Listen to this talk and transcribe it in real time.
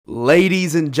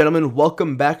Ladies and gentlemen,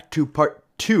 welcome back to part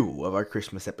 2 of our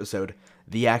Christmas episode,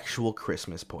 the actual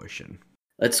Christmas portion.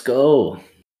 Let's go.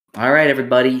 All right,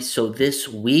 everybody. So this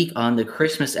week on the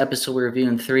Christmas episode, we're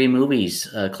reviewing 3 movies.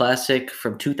 A classic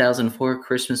from 2004,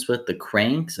 Christmas with the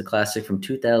Cranks, a classic from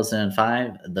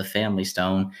 2005, The Family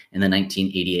Stone, and the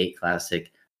 1988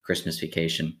 classic, Christmas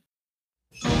Vacation.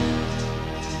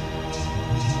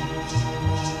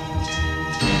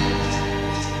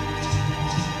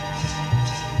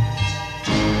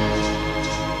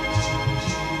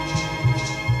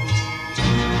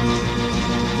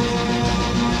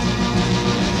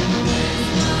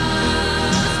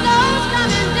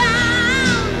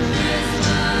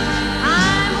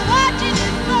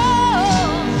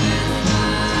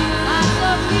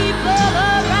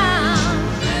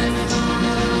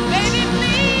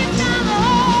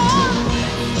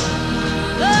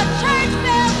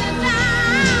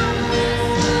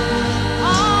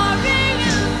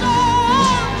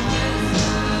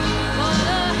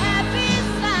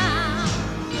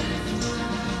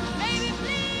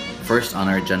 First on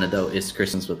our agenda, though, is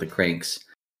Christmas with the Cranks.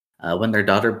 When their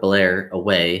daughter Blair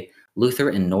away, Luther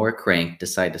and Nora Crank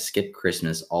decide to skip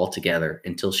Christmas altogether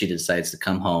until she decides to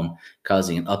come home,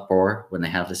 causing an uproar when they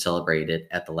have to celebrate it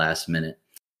at the last minute.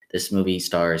 This movie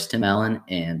stars Tim Allen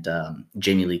and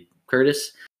Jamie Lee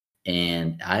Curtis,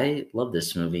 and I love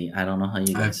this movie. I don't know how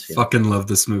you guys feel. I fucking love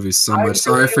this movie so much.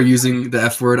 Sorry for using the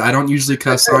F word. I don't usually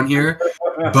cuss on here,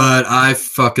 but I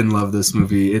fucking love this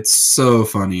movie. It's so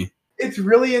funny. It's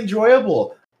really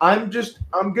enjoyable. I'm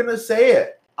gonna say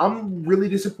it. I'm really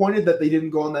disappointed that they didn't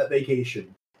go on that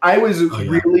vacation. I was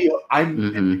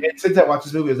and since I watched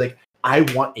this movie, I was like, I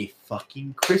want a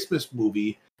fucking Christmas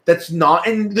movie that's not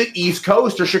in the East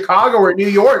Coast or Chicago or New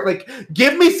York. Like,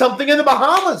 give me something in the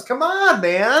Bahamas. Come on,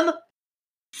 man.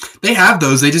 They have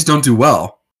those. They just don't do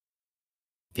well.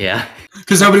 Yeah.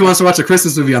 Because nobody wants to watch a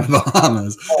Christmas movie on the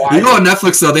Bahamas. On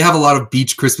Netflix, though, they have a lot of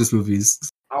beach Christmas movies.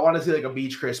 I want to see like a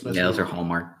beach Christmas. Yeah, those movie. are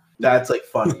Hallmark. That's like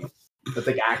funny. That's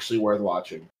like actually worth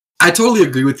watching. I totally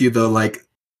agree with you though. Like,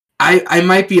 I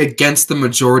might be against the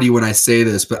majority when I say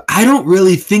this, but I don't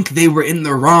really think they were in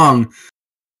the wrong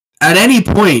at any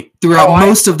point throughout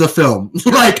most of the film.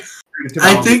 Like,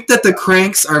 I think that the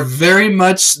Cranks are very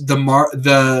much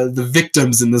the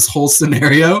victims in this whole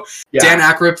scenario. Yeah. Dan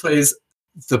Aykroyd plays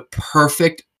the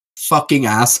perfect fucking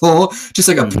asshole, just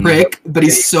like a prick, but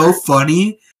he's so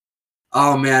funny.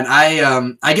 Oh man,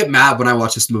 I get mad when I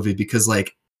watch this movie because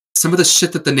like some of the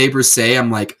shit that the neighbors say,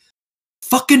 I'm like,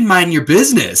 fucking mind your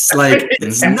business. Like,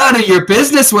 it's none of your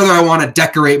business whether I want to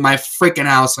decorate my freaking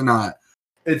house or not.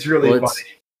 It's really funny.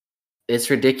 It's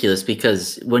ridiculous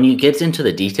because when you get into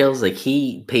the details, like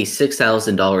he pays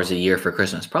 $6,000 a year for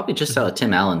Christmas, probably just out of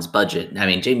Tim Allen's budget. I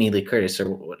mean, Jamie Lee Curtis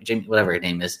or whatever her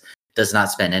name is, does not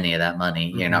spend any of that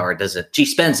money, you know, or doesn't. She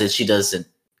spends it, she doesn't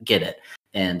get it.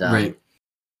 And right.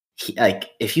 Like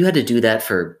if you had to do that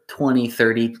for 20,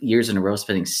 30 years in a row,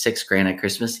 spending $6,000 at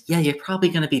Christmas, yeah, you're probably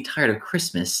going to be tired of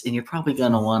Christmas and you're probably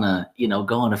going to want to, you know,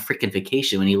 go on a freaking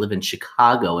vacation when you live in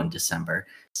Chicago in December.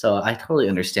 So I totally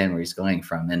understand where he's going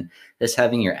from. And this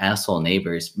having your asshole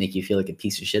neighbors make you feel like a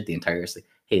piece of shit the entire year. It's like,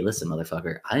 hey, listen,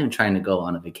 motherfucker, I am trying to go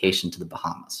on a vacation to the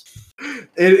Bahamas.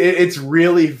 It's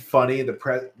really funny.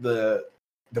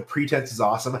 The pretense is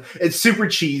awesome. It's super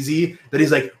cheesy that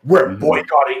he's like, we're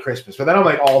boycotting Christmas. But then I'm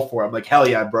like all for it. I'm like, hell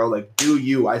yeah, bro. Like, do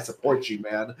you. I support you,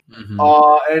 man.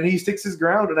 And he sticks his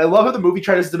ground. And I love how the movie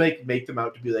tries to make them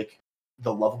out to be like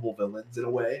the lovable villains in a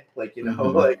way. Like, you know,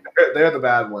 like they're the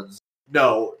bad ones.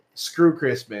 No, screw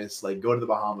Christmas. Like, go to the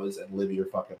Bahamas and live your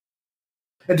fucking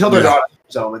until their daughter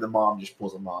comes home and the mom just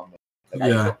pulls a mom.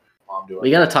 Like,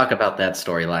 we got to talk about that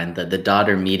storyline. The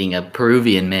daughter meeting a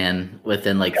Peruvian man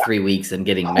within like 3 weeks and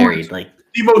getting married. Like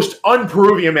the most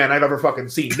un-Peruvian man I've ever fucking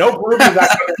seen. No Peruvians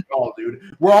that tall,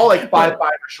 dude. We're all like 5'5" or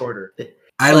shorter.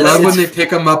 I love when they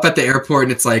pick him up at the airport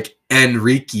and it's like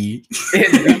Enrique.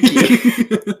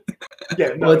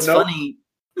 It's funny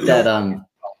that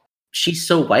she's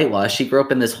so whitewashed. She grew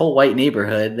up in this whole white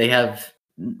neighborhood. They have,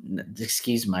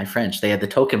 excuse my French, they had the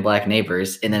token black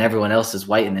neighbors, and then everyone else is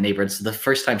white in the neighborhood. So the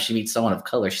first time she meets someone of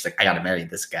color, she's like, I gotta marry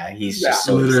this guy. He's just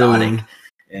so exotic.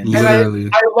 And I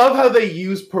love how they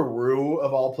use Peru,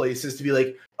 of all places, to be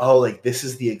like, oh, like, this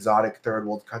is the exotic third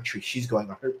world country she's going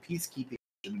on her peacekeeping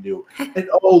mission to do. And,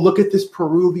 oh, look at this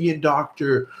Peruvian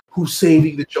doctor who's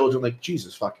saving the children. Like,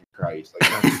 Jesus fucking Christ. Like,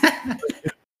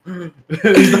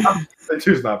 that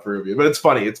dude's not Peruvian, but it's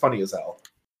funny. It's funny as hell.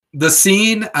 The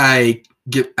scene I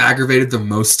get aggravated the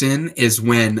most in is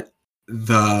when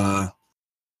the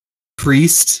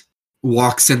priest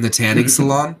walks in the tanning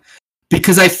salon,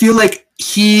 because I feel like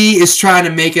he is trying to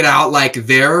make it out like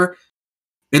they're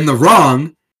in the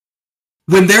wrong.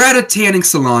 When they're at a tanning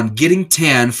salon getting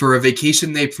tan for a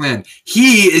vacation they planned,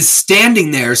 he is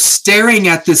standing there staring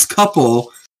at this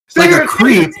couple like a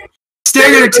creep,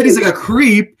 staring at her titties like a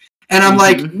creep. And I'm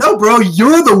like, no, bro,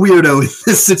 you're the weirdo in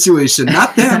this situation,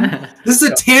 not them. This is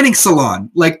a tanning salon.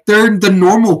 Like, they're the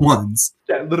normal ones.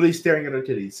 Yeah, literally staring at her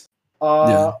titties.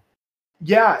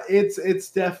 Yeah, it's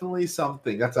definitely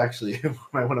something. That's actually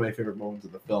one of my favorite moments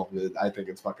of the film. I think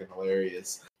it's fucking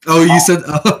hilarious. Oh, you said,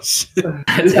 oh, shit.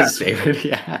 That's his favorite,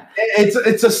 yeah.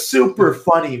 It's a super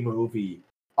funny movie.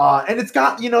 And it's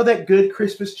got, that good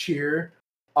Christmas cheer.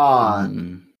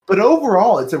 But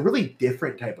overall, it's a really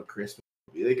different type of Christmas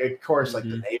movie. Like, of course, like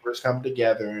the neighbors come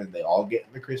together and they all get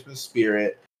in the Christmas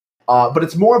spirit. But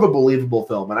it's more of a believable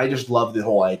film, and I just love the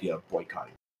whole idea of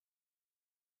boycotting.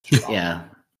 Yeah.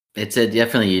 It's a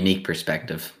definitely unique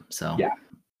perspective. So yeah.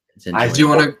 It's Do you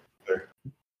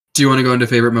want to go into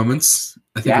favorite moments?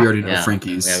 I think we already know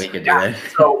Frankie's. Yeah, we could do that.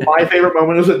 So my favorite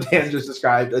moment is what Dan just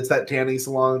described. It's that tanning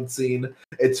salon scene.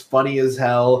 It's funny as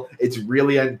hell. It's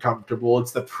really uncomfortable.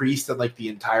 It's the priest and like the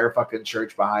entire fucking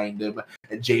church behind him,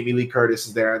 and Jamie Lee Curtis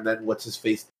is there, and then what's his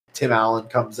face? Tim Allen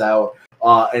comes out,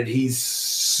 and he's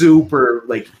super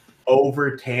like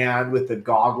over tan with the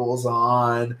goggles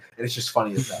on, and it's just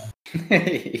funny as hell.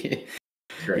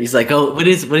 He's like, oh, what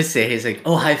is he say? He's like,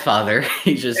 oh, hi, father.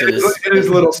 He's just in his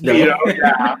little speedo.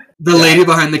 Yeah. The lady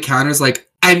behind the counter is like,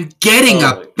 I'm getting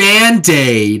a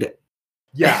Band-Aid.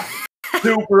 Yeah.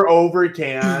 Super over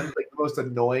tan, like the most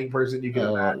annoying person you can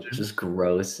imagine. Just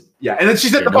gross. Yeah, and then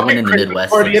she's at the no one fucking in the Christmas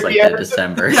Midwest party looks at like the that end.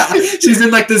 December. Yeah, she's in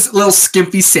like this little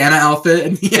skimpy Santa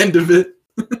outfit at the end of it.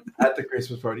 At the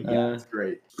Christmas party. Yeah, it's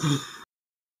great.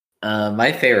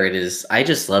 My favorite is I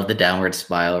just love the downward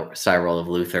spiral of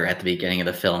Luther at the beginning of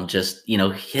the film. Just,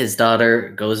 his daughter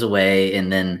goes away,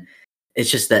 and then it's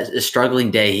just that a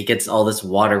struggling day. He gets all this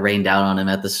water rained down on him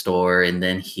at the store, and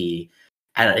then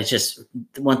it's just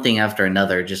one thing after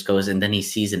another just goes, and then he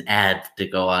sees an ad to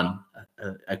go on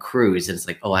a cruise, and it's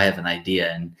like, oh, I have an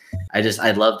idea. And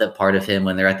I love that part of him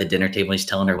when they're at the dinner table, he's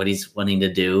telling her what he's wanting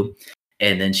to do.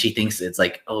 And then she thinks it's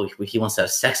like, oh, he wants to have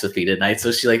sex with me tonight.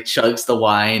 So she like chugs the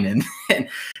wine, and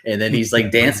then he's like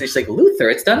dancing. She's like, Luther,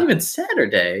 it's not even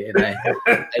Saturday. And I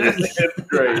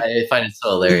find it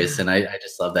so hilarious. And I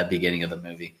just love that beginning of the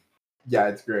movie. Yeah,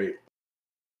 it's great.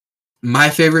 My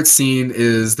favorite scene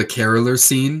is the caroler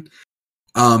scene,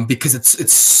 because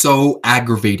it's so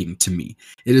aggravating to me.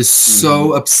 It is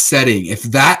so upsetting. If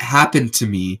that happened to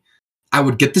me, I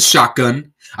would get the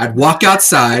shotgun, I'd walk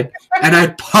outside, and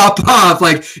I'd pop off.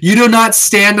 Like, you do not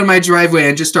stand on my driveway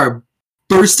and just start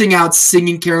bursting out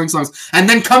singing caroling songs, and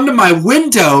then come to my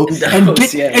window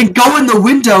and go in the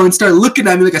window and start looking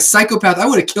at me like a psychopath. I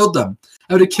would have killed them.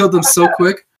 I would have killed them so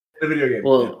quick. In a video game.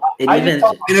 Well, in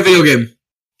a video game.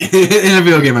 In a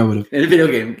video game, I would have. In a video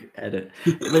game, edit.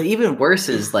 But even worse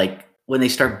is like when they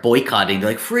start boycotting, they're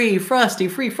like, free Frosty,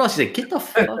 free Frosty. Like, get the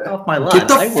fuck off my lawn. Get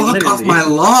the fuck off my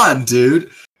lawn,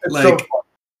 dude. It's Like, so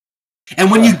and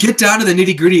when you get down to the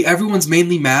nitty gritty, everyone's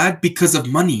mainly mad because of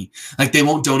money. Like, they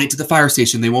won't donate to the fire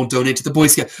station. They won't donate to the Boy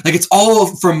Scout. Like, it's all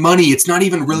for money. It's not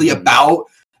even really about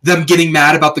them getting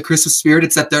mad about the Christmas spirit.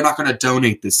 It's that they're not going to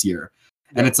donate this year.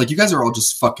 And it's like, you guys are all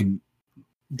just fucking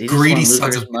greedy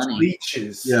sons of money.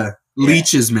 leeches. Yeah.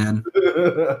 Leeches, man.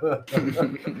 It's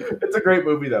a great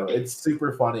movie, though. It's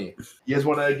super funny. You guys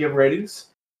want to give ratings?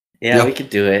 Yeah, we could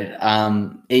do it.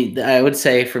 I would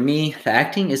say for me, the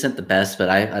acting isn't the best, but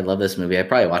I love this movie. I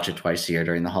probably watch it twice a year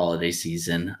during the holiday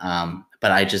season.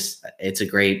 But it's a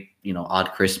great,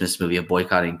 odd Christmas movie of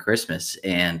boycotting Christmas.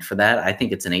 And for that, I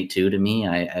think it's an 8.2 to me.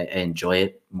 I enjoy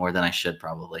it more than I should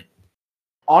probably.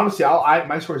 Honestly,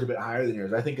 my score is a bit higher than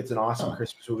yours. I think it's an awesome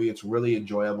Christmas movie. It's really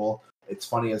enjoyable. It's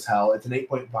funny as hell. It's an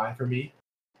 8.5 for me.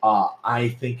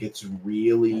 I think it's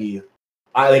really...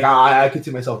 I could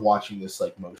see myself watching this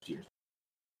like most years.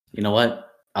 You know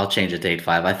what? I'll change it to 8.5.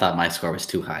 I thought my score was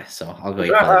too high, so I'll go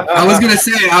 8.5. I was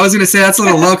gonna say that's a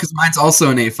little low because mine's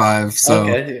also an 8.5. So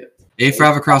okay.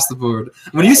 8.5 across the board.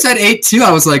 When you said 8.2,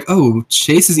 I was like, oh,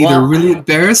 Chase is either really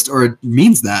embarrassed or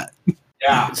means that.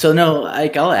 Yeah. So no,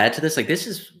 I'll add to this. Like, this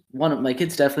is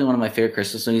it's definitely one of my favorite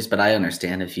Christmas movies, but I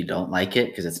understand if you don't like it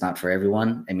because it's not for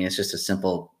everyone. I mean, it's just a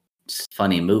simple,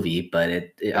 funny movie, but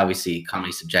it obviously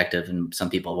comedy subjective and some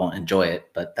people won't enjoy it,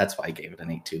 but that's why I gave it an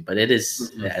 8.2. But it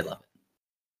is, I love it.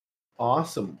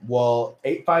 Awesome. Well,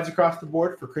 8.5s across the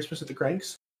board for Christmas at the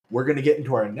Cranks. We're going to get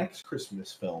into our next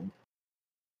Christmas film.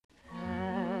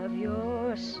 Have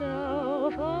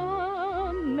yourself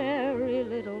a merry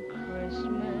little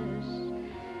Christmas.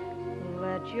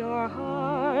 Let your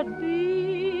heart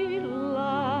be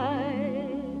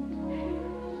light.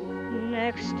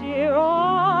 Next year,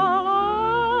 all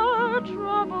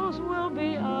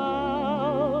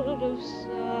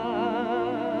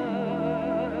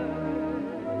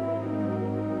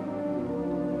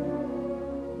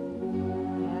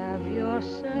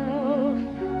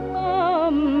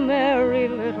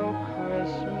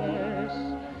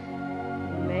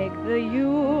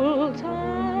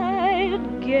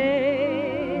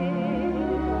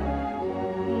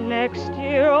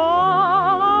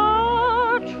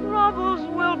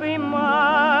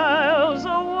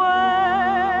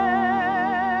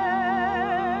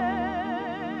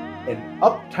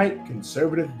uptight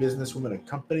conservative businesswoman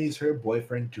accompanies her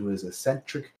boyfriend to his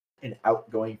eccentric and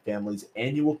outgoing family's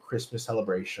annual Christmas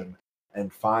celebration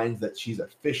and finds that she's a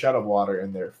fish out of water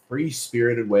in their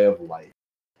free-spirited way of life.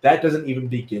 That doesn't even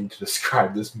begin to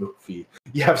describe this movie.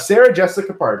 You have Sarah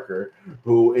Jessica Parker,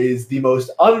 who is the most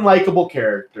unlikable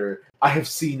character I have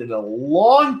seen in a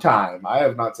long time. I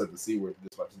have not said the C word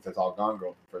this much since I saw Gone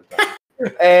Girl for the first time.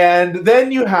 And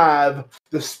then you have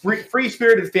the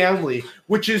free-spirited family,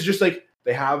 which is just like,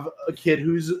 they have a kid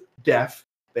who's deaf.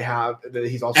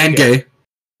 He's also gay.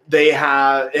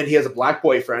 And he has a black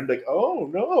boyfriend. Like, oh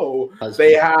no.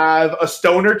 They have a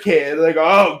stoner kid. Like,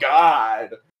 oh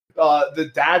god.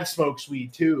 The dad smokes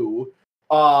weed too.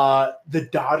 The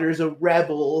daughter's a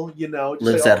rebel.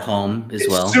 Lives at home as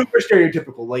well. Super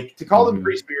stereotypical. Like, to call them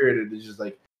free spirited is just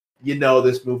like,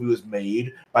 this movie was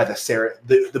made by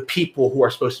the people who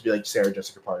are supposed to be like Sarah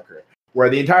Jessica Parker. Where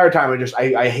the entire time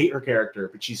I hate her character,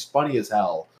 but she's funny as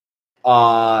hell.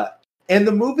 And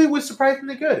the movie was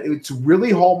surprisingly good. It's really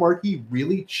hallmarky,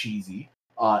 really cheesy.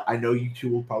 I know you two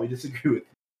will probably disagree with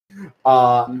me.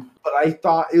 But I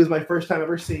thought it was my first time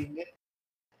ever seeing it.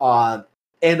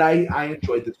 And I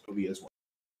enjoyed this movie as well.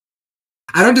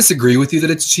 I don't disagree with you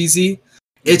that it's cheesy.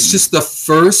 It's just the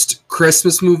first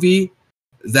Christmas movie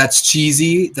that's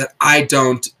cheesy that I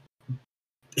don't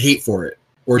hate for it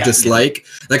or dislike.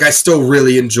 Like, I still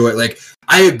really enjoy it. Like,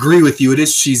 I agree with you. It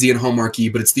is cheesy and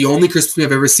hallmarky, but it's the only Christmas movie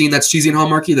I've ever seen that's cheesy and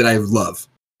hallmarky that I love.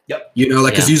 Yep.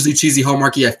 Because usually cheesy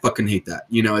hallmarky, I fucking hate that.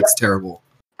 It's terrible.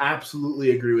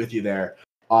 Absolutely agree with you there.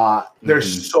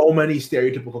 There's so many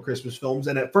stereotypical Christmas films,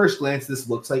 and at first glance, this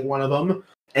looks like one of them.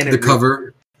 And the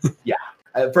cover. Yeah.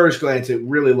 At first glance, it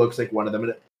really looks like one of them,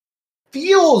 and it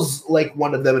feels like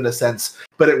one of them in a sense,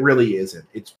 but it really isn't.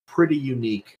 It's pretty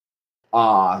unique.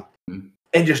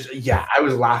 And just, I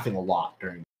was laughing a lot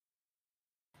during.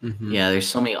 Yeah, there's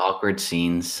so many awkward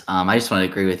scenes. I just want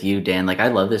to agree with you, Dan. Like, I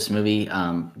love this movie.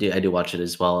 I do watch it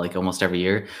as well, like almost every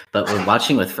year. But when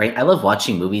watching with Frank, I love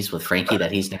watching movies with Frankie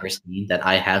that he's never seen, that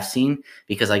I have seen,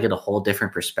 because I get a whole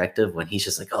different perspective when he's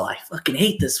just like, "Oh, I fucking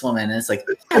hate this woman," and it's like,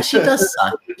 yeah, she does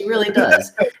suck. She really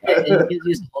does. And it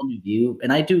gives you a whole new view.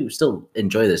 And I do still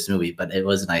enjoy this movie, but it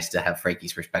was nice to have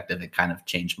Frankie's perspective. It kind of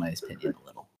changed my opinion a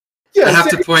little. Yeah, I have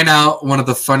to point out one of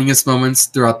the funniest moments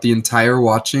throughout the entire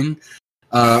watching.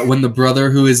 When the brother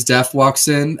who is deaf walks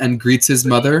in and greets his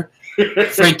mother,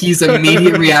 Frankie's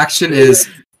immediate reaction is,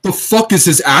 "The fuck is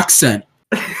his accent?"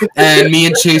 And me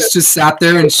and Chase just sat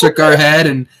there and shook our head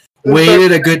and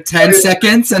waited a good 10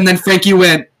 seconds, and then Frankie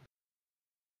went,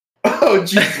 "Oh,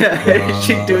 jeez."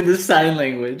 She's doing the sign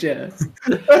language, yeah.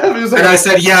 And I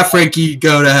said, "Yeah, Frankie,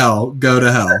 go to hell. Go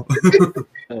to hell."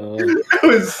 It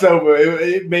was so good.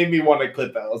 It made me want to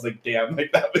clip that. I was like, damn,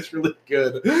 like that was really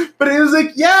good. But it was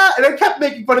like, yeah, and I kept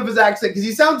making fun of his accent because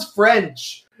he sounds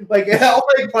French. Like, I'll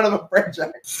make fun of a French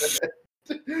accent.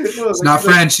 It's not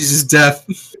French, he's just deaf.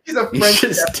 He's a French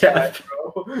deaf guy,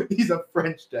 bro. He's a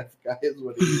French deaf guy is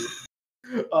what he is.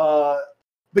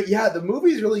 But yeah, the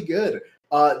movie's really good.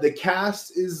 The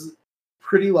cast is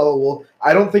pretty lovable.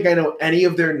 I don't think I know any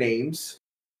of their names.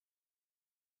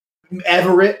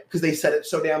 Everett, because they said it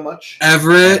so damn much.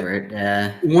 Everett,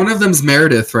 yeah. One of them's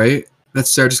Meredith, right? That's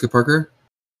Sarah Jessica Parker?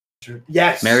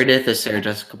 Yes. Meredith is Sarah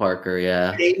Jessica Parker,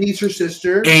 yeah. Amy's her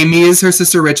sister. Amy is her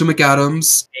sister, Rachel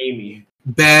McAdams. Amy.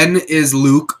 Ben is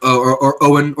Luke, or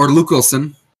Owen, or Luke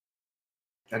Wilson.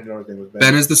 I don't know what his name was.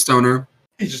 Ben is the stoner.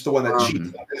 He's just the one that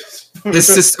cheats on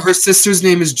this. Her sister's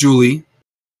name is Julie.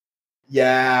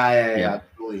 Yeah.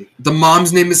 Julie. The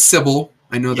mom's name is Sybil.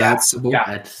 I know that, Sybil.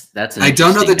 Yeah. That's I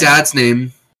don't know the dad's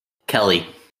name. Kelly.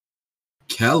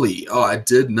 Kelly. Oh, I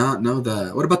did not know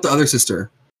that. What about the other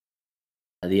sister?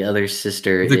 The other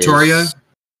sister Victoria? is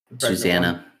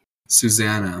Susanna.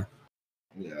 Susanna.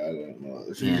 Yeah, I don't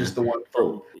know. She's just the one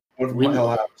from We- Hell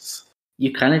House.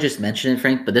 You kind of just mentioned it,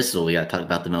 Frank, but this is what we got to talk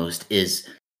about the most, is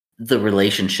the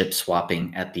relationship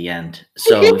swapping at the end.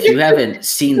 So if you haven't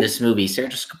seen this movie, Sarah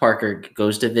Jessica Parker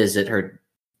goes to visit her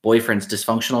boyfriend's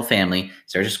dysfunctional family.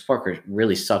 Sarah Jessica Parker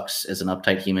really sucks as an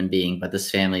uptight human being, but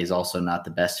this family is also not the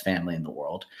best family in the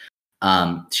world.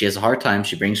 She has a hard time.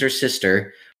 She brings her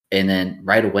sister, and then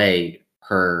right away,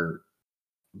 her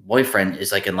boyfriend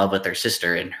is like in love with her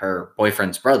sister, and her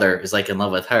boyfriend's brother is like in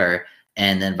love with her.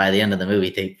 And then by the end of the movie,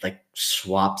 they like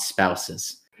swap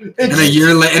spouses. And a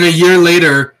year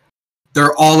later,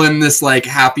 they're all in this like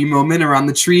happy moment around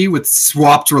the tree with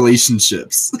swapped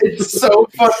relationships. It's so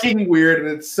fucking weird and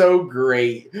it's so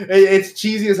great. It's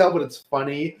cheesy as hell, but it's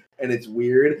funny and it's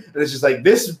weird. And it's just like,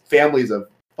 this family's a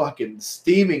fucking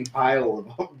steaming pile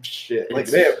of shit. Like,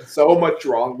 they have so much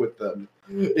wrong with them.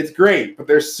 It's great, but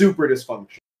they're super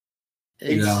dysfunctional.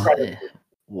 Incredible.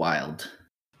 Wild.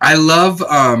 I love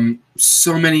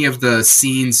so many of the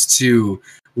scenes too,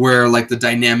 where like the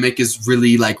dynamic is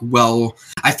really like well.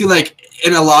 I feel like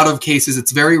in a lot of cases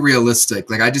it's very realistic.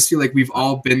 Like I just feel like we've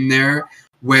all been there,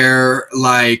 where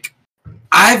like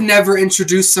I've never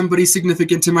introduced somebody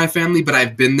significant to my family, but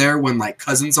I've been there when like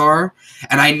cousins are,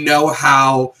 and I know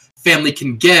how family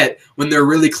can get when they're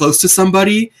really close to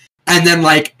somebody, and then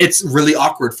like it's really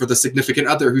awkward for the significant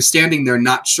other who's standing there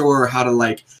not sure how to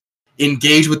like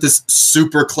engage with this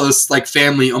super close like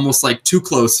family, almost like too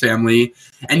close family.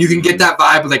 And you can get that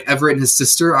vibe with like Everett and his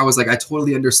sister. I was like, I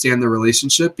totally understand the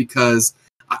relationship because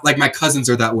like my cousins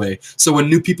are that way. So when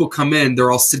new people come in,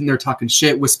 they're all sitting there talking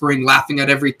shit, whispering, laughing at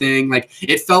everything. Like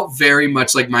it felt very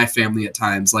much like my family at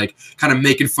times, like kind of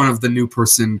making fun of the new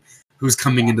person who's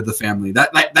coming into the family.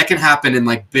 That can happen in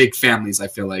like big families, I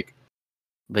feel like.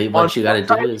 But what you got to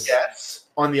do is, yes.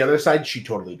 On the other side, she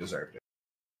totally deserved it.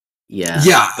 yeah.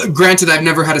 Yeah. Granted, I've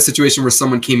never had a situation where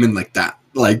someone came in like that.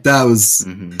 Like that was.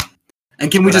 Mm-hmm.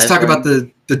 And can we What just I've talk about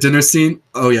the dinner scene?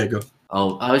 Oh yeah, go.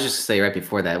 Oh, I was just gonna say right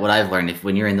before that, what I've learned, if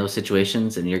when you're in those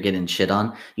situations and you're getting shit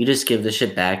on, you just give the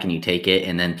shit back and you take it,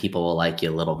 and then people will like you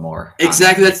a little more.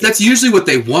 Exactly. That's usually what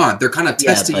they want. They're kind of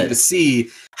Yeah, testing you but- to see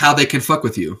how they can fuck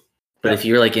with you. But if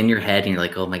you're like in your head and you're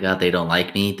like, oh my god, they don't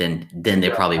like me, then they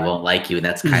probably won't like you, and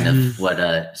that's kind of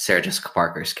what Sarah Jessica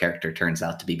Parker's character turns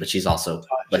out to be. But she's also,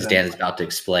 as Dan is about to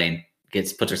explain,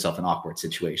 puts herself in awkward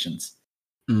situations.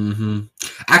 Mm-hmm.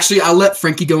 Actually, I'll let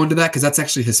Frankie go into that because that's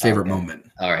actually his favorite moment.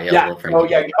 All right, Yeah. well, Frankie. Oh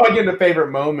yeah. Going into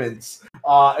favorite moments.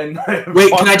 And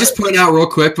Wait, can I just point out real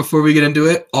quick before we get into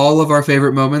it? All of our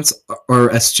favorite moments are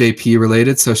SJP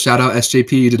related. So shout out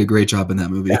SJP. You did a great job in that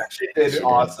movie. Yeah, she did She did.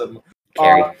 awesome.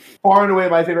 Carrie. Far and away,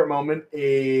 my favorite moment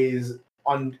is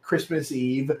on Christmas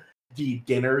Eve, the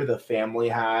dinner the family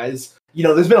has. You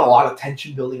know, there's been a lot of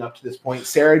tension building up to this point.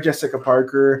 Sarah Jessica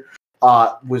Parker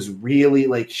was really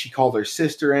like, she called her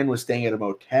sister in, was staying at a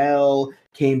motel,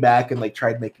 came back and like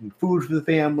tried making food for the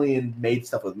family and made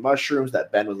stuff with mushrooms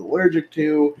that Ben was allergic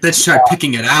to. Then she tried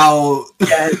picking it out.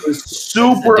 Yeah, it was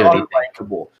super That's a dirty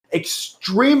unlikable,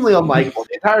 extremely unlikable.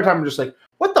 The entire time I'm just like,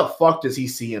 what the fuck does he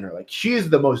see in her? Like, she is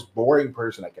the most boring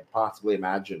person I could possibly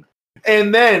imagine.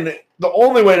 And then the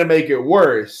only way to make it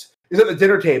worse is at the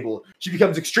dinner table, she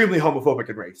becomes extremely homophobic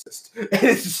and racist. And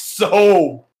it's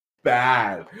so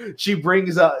bad. She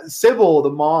brings Sybil, the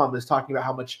mom, is talking about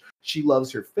how much she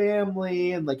loves her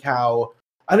family and like how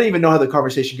I don't even know how the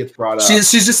conversation gets brought up. She's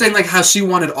just saying like how she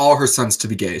wanted all her sons to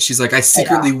be gay. She's like, I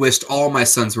secretly wished all my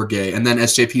sons were gay. And then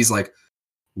SJP's like,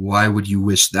 why would you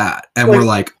wish that? And Like, we're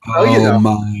like, oh, you know.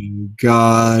 my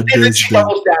god. And then this she guy.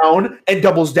 doubles down and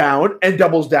doubles down and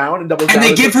doubles down and doubles down. And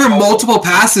they It's give like, her oh, multiple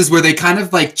passes where they kind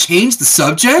of like change the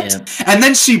subject, Yeah. and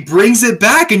then she brings it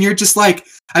back, and you're just like,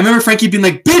 I remember Frankie being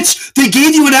like, "Bitch, they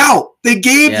gave you an out. They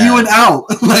gave Yeah. you an out."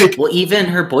 Like, Well, even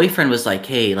her boyfriend was like,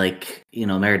 "Hey, like, you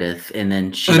know, Meredith," and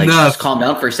then she like Enough. just calmed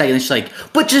down for a second. And she's like,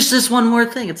 "But just this one more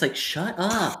thing." It's like, shut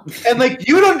up. And like,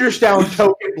 you'd understand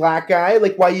token black guy,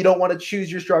 like why you don't want to choose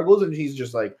your struggles, and he's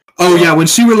just like, oh yeah, when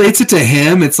she relates it to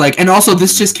him, it's like, and also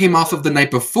this just came off of the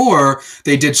night before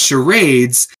they did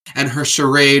charades, and her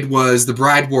charade was the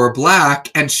bride wore black,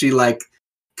 and she like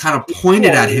kind of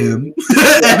pointed at him,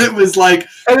 and it was like,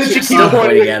 and then she She's keeps not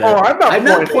pointing pointing at Oh, him. I'm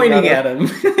not pointing at him.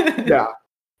 him. Yeah.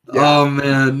 oh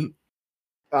man.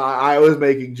 I was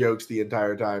making jokes the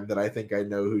entire time that I think I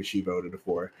know who she voted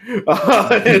for in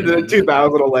the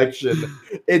 2000 election.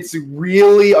 It's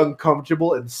really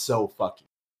uncomfortable and so fucking.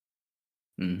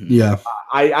 Mhm. Yeah,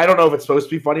 I don't know if it's supposed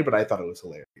to be funny, but I thought it was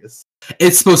hilarious.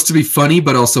 it's supposed to be funny,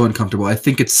 but also uncomfortable. I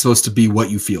think it's supposed to be what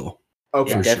you feel.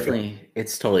 Okay. Yeah, For sure. definitely.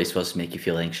 It's totally supposed to make you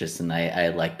feel anxious, and I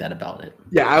like that about it.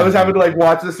 Yeah, I was having to like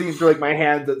watch the scene through like my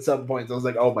hands at some points. I was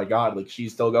like, oh my god, like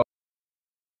she's still going.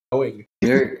 When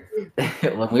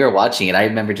we were watching it, I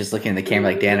remember just looking at the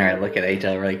camera like Dan and I look at each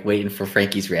other, like waiting for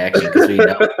Frankie's reaction because we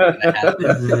know what's gonna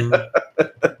happen.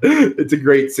 It's a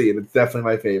great scene. It's definitely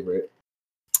my favorite.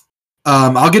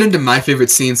 I'll get into my favorite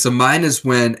scene. So mine is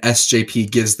when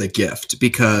SJP gives the gift,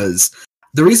 because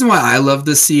the reason why I love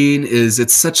this scene is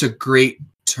it's such a great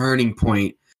turning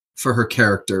point for her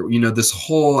character. You know, this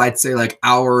whole, I'd say like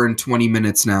hour and 20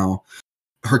 minutes now,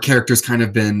 her character's kind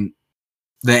of been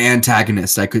the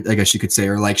antagonist, I guess you could say,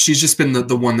 or like she's just been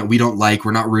the one that we don't like.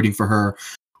 We're not rooting for her.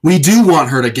 We do want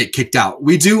her to get kicked out.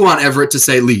 We do want Everett to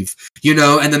say leave, you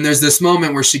know? And then there's this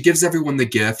moment where she gives everyone the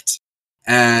gift,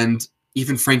 and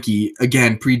even Frankie,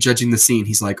 again, prejudging the scene,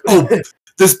 he's like, oh,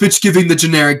 this bitch giving the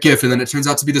generic gift. And then it turns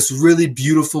out to be this really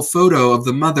beautiful photo of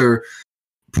the mother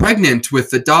pregnant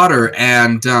with the daughter.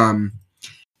 And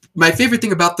my favorite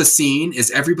thing about the scene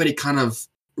is everybody kind of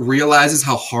realizes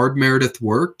how hard Meredith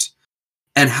worked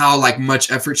and how like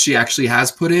much effort she actually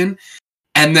has put in.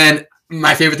 And then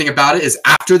my favorite thing about it is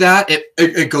after that,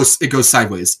 it goes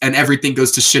sideways and everything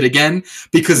goes to shit again,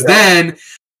 because then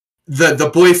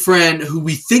the boyfriend who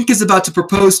we think is about to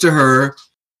propose to her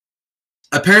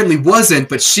apparently wasn't,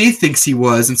 but she thinks he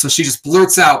was, and so she just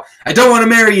blurts out, "I don't want to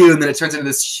marry you," and then it turns into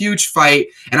this huge fight.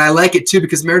 And I like it too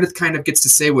because Meredith kind of gets to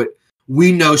say what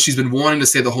we know she's been wanting to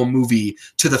say the whole movie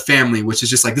to the family, which is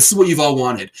just like, this is what you've all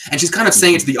wanted. And she's kind of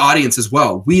saying it to the audience as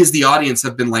well. We as the audience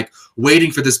have been like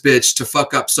waiting for this bitch to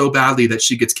fuck up so badly that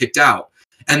she gets kicked out.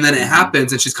 And then it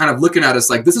happens and she's kind of looking at us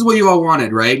like, this is what you all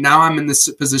wanted, right? Now I'm in this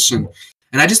position.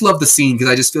 And I just love the scene because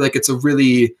I just feel like it's a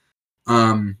really,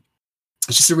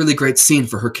 it's just a really great scene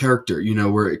for her character, you know,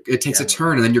 where it takes a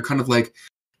turn and then you're kind of like,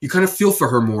 you kind of feel for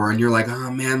her more and you're like,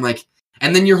 oh man, like,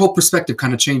 and then your whole perspective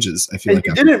kind of changes. I feel and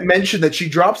like you didn't mention that she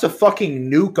drops a fucking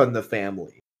nuke on the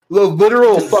family. The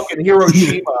literal fucking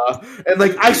Hiroshima. And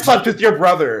like, I slept with your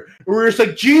brother. We were just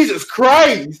like, Jesus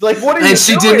Christ. Like, what are you doing? And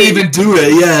she didn't even do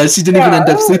it. Yeah, she didn't even end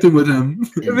up sleeping with him.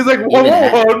 It was like, whoa,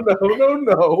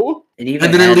 no. And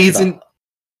then it leads in.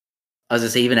 I was gonna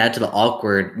say, even add to the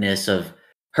awkwardness of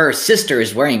her sister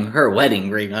is wearing her wedding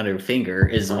ring on her finger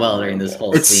as well during this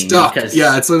whole it's scene. Stuck. Because,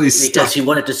 yeah, it's literally stuck. Because she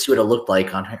wanted to see what it looked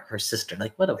like on her sister.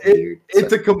 Like, what a weird.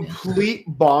 It's a complete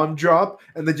bomb drop.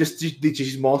 And then just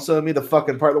also me, the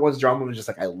fucking part that was drama was just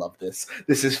like, I love this.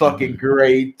 This is fucking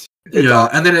great. Yeah,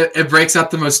 and then it breaks out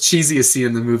the most cheesiest scene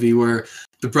in the movie where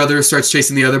the brother starts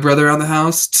chasing the other brother around the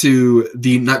house to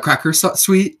the Nutcracker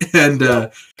suite.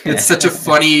 And it's such a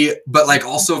funny, but like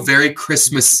also very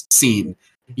Christmas scene.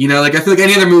 You know, like I feel like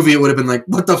any other movie, it would have been like,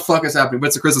 what the fuck is happening? But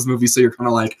it's a Christmas movie, so you're kind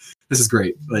of like, this is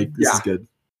great. Like, this is good.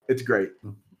 It's great.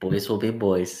 Boys will be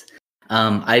boys.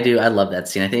 I love that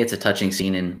scene. I think it's a touching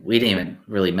scene, and we didn't even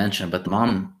really mention, but the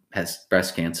mom has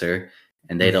breast cancer,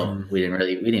 and we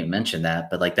didn't even mention that,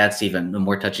 but like that's even a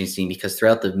more touching scene because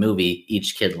throughout the movie,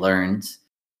 each kid learns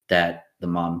that the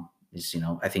mom is, you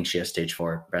know, I think she has stage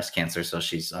 4 breast cancer, so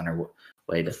she's on her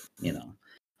way to, you know,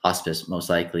 hospice most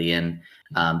likely, and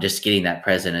just getting that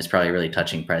present is probably a really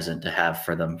touching present to have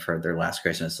for them for their last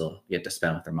Christmas they'll get to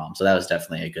spend with their mom. So that was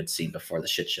definitely a good scene before the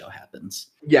shit show happens.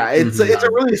 Yeah, it's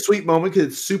a really sweet moment because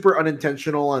it's super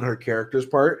unintentional on her character's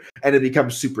part, and it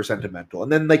becomes super sentimental.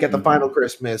 And then like at the final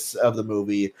Christmas of the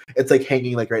movie, it's like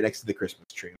hanging like right next to the Christmas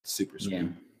tree. It's super sweet. Yeah.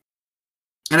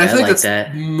 And I feel like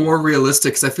that's more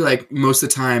realistic because I feel like most of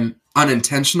the time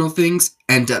unintentional things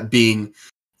end up being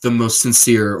the most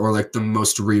sincere or like the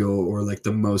most real or like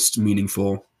the most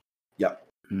meaningful. Yep.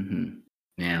 Mm-hmm.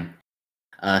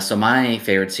 Yeah. So my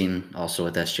favorite scene also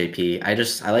with SJP,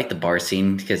 I like the bar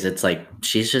scene because it's like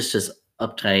she's just this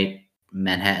uptight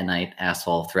Manhattanite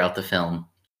asshole throughout the film.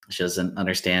 She doesn't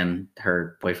understand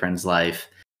her boyfriend's life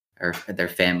or their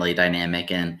family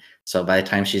dynamic, and so by the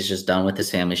time she's just done with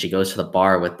his family, she goes to the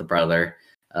bar with the brother,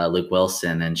 Luke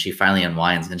Wilson, and she finally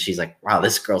unwinds, and she's like, "Wow,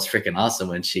 this girl's freaking awesome!"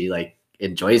 When she like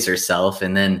enjoys herself,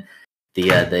 and then the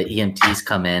EMTs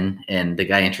come in, and the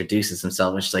guy introduces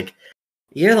himself, and she's like,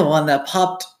 "You're the one that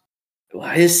popped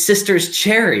his sister's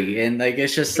cherry," and like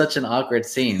it's just such an awkward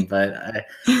scene, but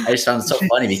I just found it so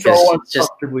funny because she's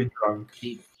just drunk.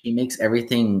 She makes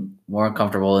everything more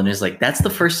uncomfortable, and is like, that's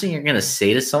the first thing you're gonna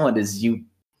say to someone is you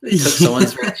took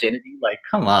someone's virginity. Like,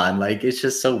 come on, like it's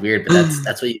just so weird, but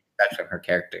that's what you expect from her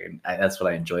character, and that's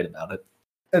what I enjoyed about it.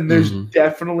 And there's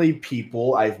definitely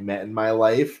people I've met in my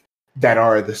life that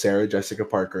are the Sarah Jessica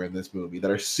Parker in this movie that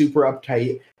are super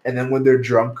uptight, and then when they're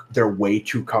drunk, they're way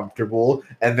too comfortable,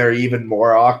 and they're even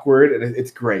more awkward, and it's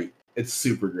great. It's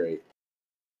super great.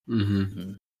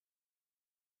 Mm-hmm.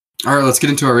 All right, let's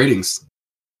get into our ratings.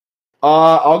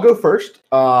 I'll go first.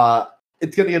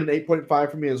 It's gonna get an 8.5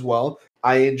 for me as well.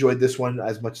 I enjoyed this one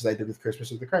as much as I did with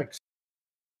Christmas with the Cranks.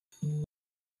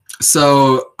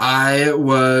 So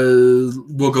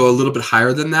we'll go a little bit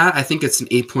higher than that. I think it's an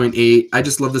 8.8. I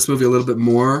just love this movie a little bit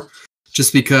more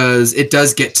just because it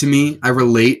does get to me. I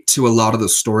relate to a lot of the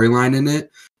storyline in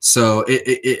it. So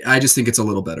I just think it's a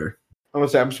little better. I'm gonna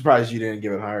say I'm surprised you didn't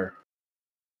give it higher.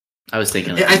 I was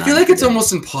thinking. I feel like it's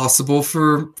almost impossible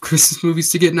for Christmas movies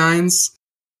to get 9s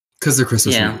because they're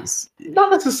Christmas movies.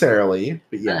 Not necessarily,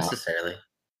 but yeah. Not necessarily.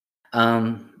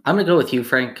 I'm gonna go with you,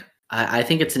 Frank. I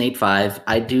think it's an 8.5.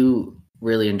 I do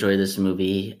really enjoy this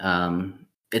movie.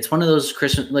 It's one of those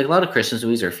Christmas, like a lot of Christmas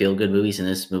movies are feel-good movies, and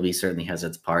this movie certainly has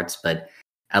its parts. But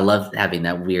I love having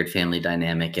that weird family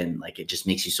dynamic, and like it just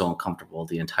makes you so uncomfortable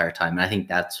the entire time. And I think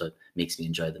that's what makes me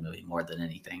enjoy the movie more than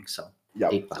anything. So, yeah,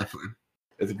 8.5.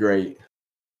 It's great.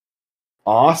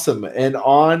 Awesome. And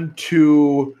on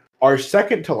to our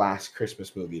second to last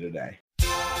Christmas movie today.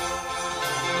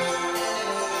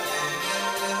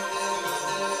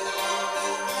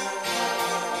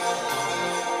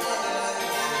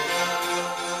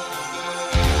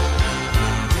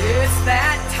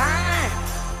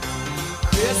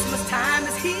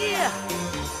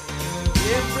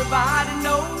 Everybody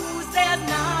knows there's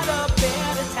not a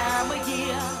better time of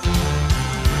year.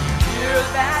 Hear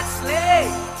that sleigh,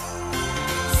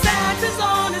 Santa's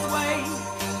on his way.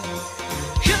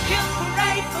 Hip hip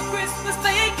parade for Christmas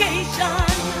vacation.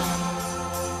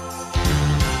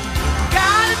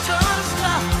 Got a ton of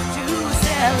stuff to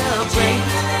celebrate.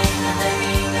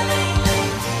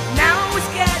 Now it's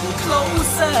getting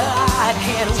closer, I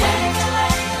can't wait.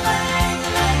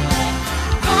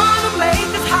 Gonna make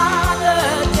this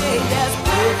holiday as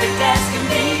perfect as can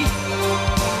be.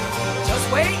 Just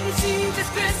wait and see this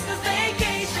Christmas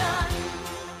vacation.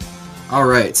 All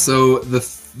right, so the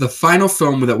final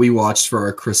film that we watched for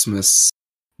our Christmas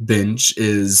binge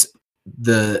is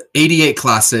the '88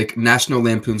 classic National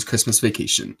Lampoon's Christmas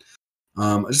Vacation.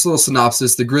 Just a little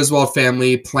synopsis: the Griswold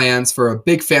family plans for a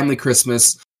big family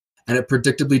Christmas, and it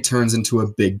predictably turns into a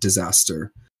big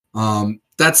disaster.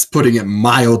 That's putting it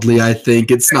mildly, I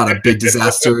think. It's not a big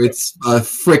disaster. It's a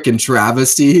freaking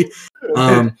travesty. It's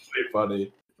pretty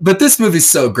funny. But this movie's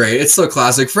so great. It's so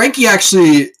classic. Frankie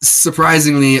actually,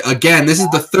 surprisingly, again, this is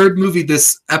the third movie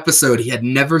this episode he had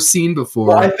never seen before.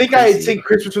 Well, I think I had seen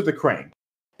Christmas with the Crank.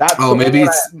 That's Oh, the maybe one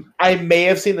it's- I may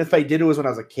have seen. If I did, it was when I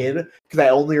was a kid because I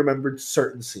only remembered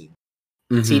certain scenes.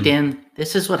 See, Mhm. Dan,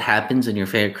 this is what happens when your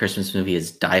favorite Christmas movie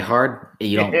is Die Hard.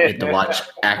 You don't get to watch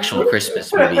actual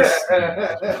Christmas movies.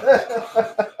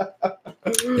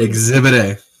 Exhibit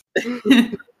A.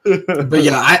 But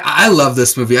yeah, I love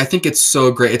this movie. I think it's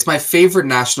so great. It's my favorite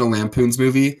National Lampoon's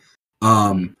movie.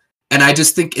 And I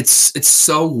just think it's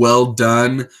so well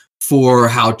done for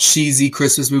how cheesy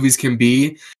Christmas movies can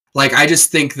be. Like, I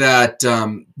just think that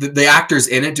the actors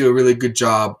in it do a really good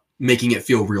job making it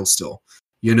feel real still.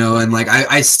 You know, and like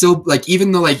I still like,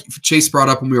 even though like Chase brought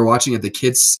up when we were watching it, the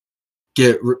kids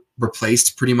get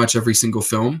replaced pretty much every single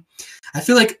film. I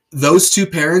feel like those two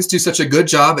parents do such a good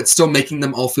job at still making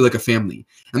them all feel like a family.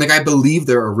 And like, I believe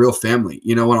they're a real family,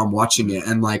 you know, when I'm watching it.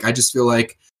 And like, I just feel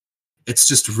like it's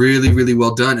just really, really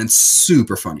well done and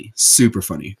super funny, super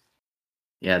funny.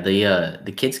 Yeah,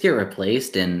 the kids get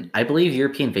replaced, and I believe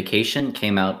European Vacation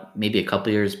came out maybe a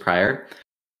couple years prior.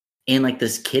 And like,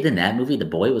 this kid in that movie, the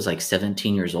boy was like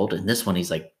 17 years old, and this one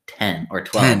he's like 10 or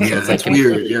 12. 10, So yeah, it's that's like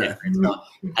weird, completely yeah. different. So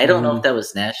I don't know if that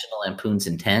was National Lampoon's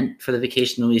intent for the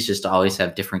vacation movies, just to always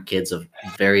have different kids of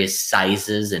various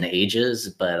sizes and ages.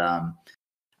 But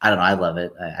I don't know. I love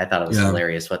it. I thought it was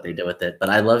hilarious what they did with it. But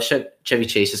I love Chevy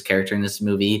Chase's character in this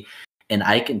movie, and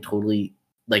I can totally,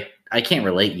 like, I can't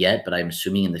relate yet, but I'm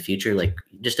assuming in the future, like,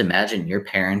 just imagine your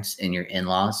parents and your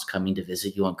in-laws coming to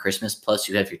visit you on Christmas, plus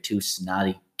you have your two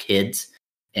snotty kids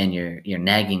and your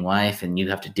nagging wife, and you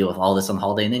have to deal with all this on the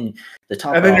holiday, and then the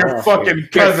top And then your off, fucking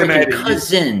cousin freaking Eddie.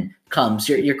 cousin comes,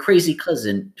 your crazy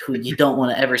cousin who you don't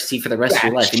want to ever see for the rest of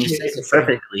your life. And he says it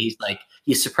perfectly. He's like,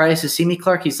 "You surprised to see me,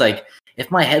 Clark?" He's like,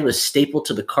 "If my head was stapled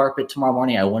to the carpet tomorrow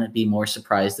morning, I wouldn't be more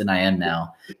surprised than I am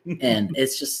now." And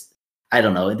it's just, I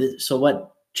don't know. So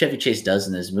what Chevy Chase does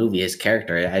in this movie, his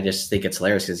character, I just think it's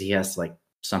hilarious because he has to like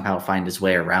somehow find his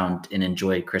way around and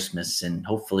enjoy Christmas and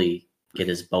hopefully get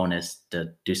his bonus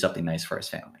to do something nice for his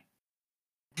family.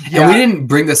 And we didn't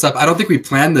bring this up. I don't think we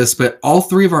planned this, but all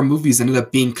three of our movies ended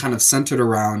up being kind of centered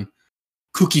around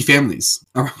kooky families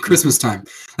around Christmas time.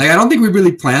 Like, I don't think we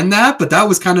really planned that, but that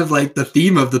was kind of like the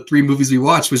theme of the three movies we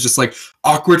watched, was just like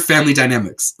awkward family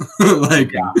dynamics.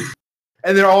 Like,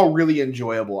 And they're all really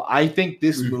enjoyable. I think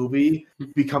this movie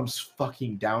becomes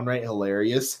fucking downright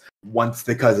hilarious once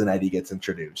the cousin Eddie gets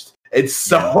introduced. It's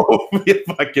so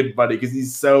fucking funny because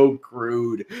he's so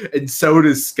crude and so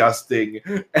disgusting,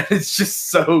 and it's just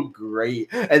so great.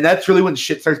 And that's really when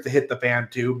shit starts to hit the fan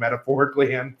too,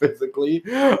 metaphorically and physically.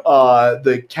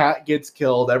 The cat gets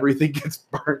killed, everything gets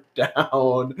burnt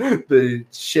down, the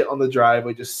shit on the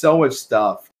driveway, just so much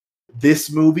stuff. This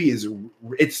movie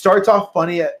it starts off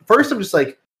funny. At first, I'm just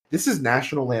like, this is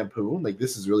National Lampoon. Like,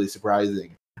 this is really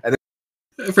surprising. And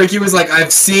Frankie was like,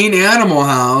 "I've seen Animal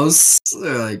House."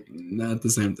 Like, not the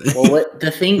same thing. Well, what the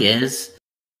thing is,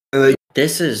 Like-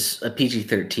 this is a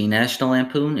PG-13 National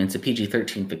Lampoon, and it's a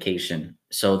PG-13 vacation.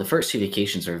 So the first two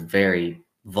vacations are very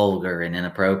vulgar and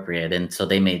inappropriate, and so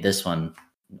they made this one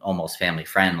almost family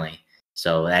friendly.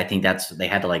 So I think they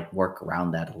had to like work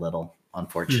around that a little,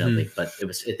 unfortunately. But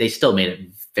they still made it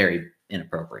very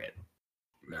inappropriate.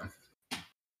 Yeah.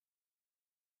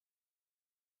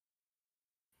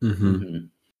 Mm-hmm.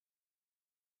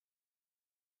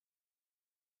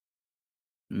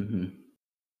 Mm-hmm.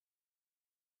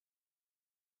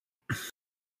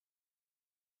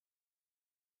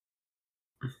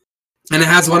 And it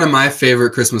has one of my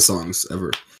favorite Christmas songs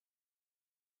ever.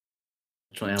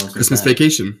 Which one else is Christmas that?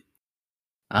 Vacation.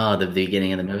 Oh, the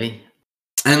beginning of the movie.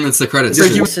 And it's the credits. It's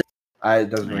like too. you- This is It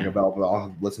doesn't ring a bell, but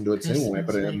I'll listen to it soon when I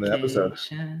put it in the episode.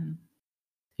 Vacation.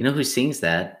 You know who sings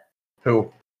that?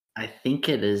 Who? I think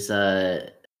it is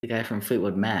the guy from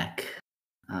Fleetwood Mac.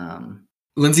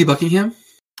 Lindsey Buckingham.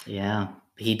 Yeah,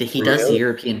 he does the Really?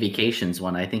 European Vacations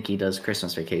one. I think he does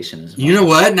Christmas Vacation as well. You know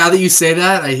what? Now that you say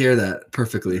that, I hear that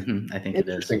perfectly. I think it is.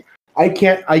 Interesting. I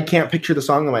can't picture the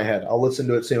song in my head. I'll listen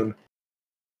to it soon.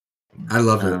 I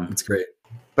love it. Um, It's great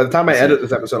By the time I edit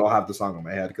this episode, I'll have the song in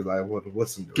my head because I would have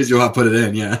listened to because it. you'll have put it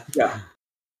in. Yeah. Yeah.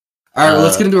 All right. Well,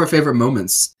 let's get into our favorite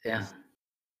moments. Yeah.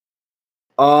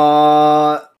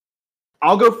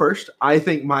 I'll go first. I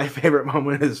think my favorite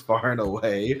moment is far and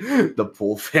away the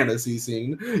pool fantasy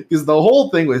scene, because the whole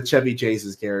thing with Chevy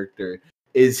Chase's character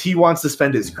is he wants to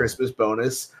spend his Christmas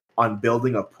bonus on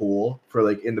building a pool for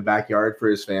like in the backyard for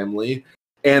his family.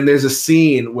 And there's a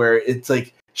scene where it's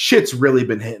like shit's really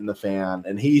been hitting the fan,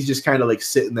 and he's just kind of like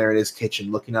sitting there in his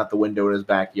kitchen looking out the window in his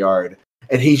backyard,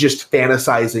 and he's just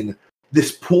fantasizing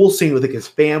this pool scene with like his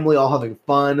family all having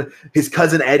fun. His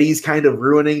cousin Eddie's kind of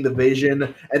ruining the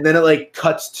vision, and then it like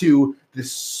cuts to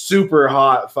this super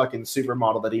hot fucking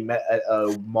supermodel that he met at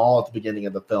a mall at the beginning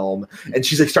of the film, and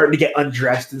she's like starting to get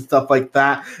undressed and stuff like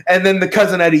that. And then the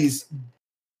cousin Eddie's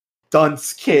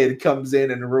dunce kid comes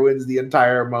in and ruins the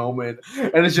entire moment,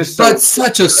 and it's just so But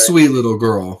such a sweet little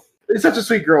girl. it's such a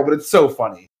sweet girl, but it's so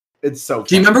funny. It's so.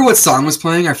 Do you funny. remember what song was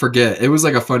playing? I forget. It was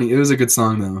like it was a good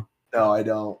song though. No, I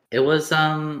don't. It was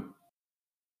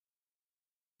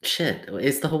shit.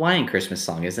 It's the Hawaiian Christmas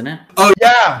song, isn't it? Oh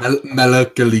yeah,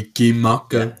 Melakaliki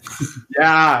Maka.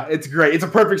 yeah, it's great. It's a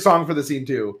perfect song for the scene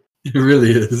too. It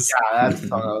really is. Yeah, that's the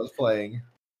song I was playing.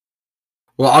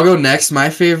 Well, I'll go next. My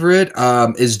favorite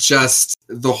is just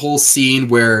the whole scene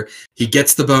where he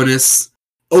gets the bonus,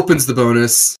 opens the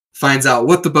bonus, finds out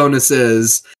what the bonus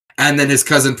is, and then his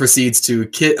cousin proceeds to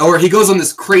he goes on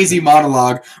this crazy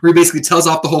monologue where he basically tells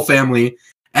off the whole family,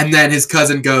 and then his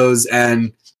cousin goes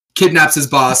and kidnaps his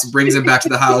boss, brings him back to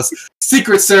the house.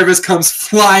 Secret Service comes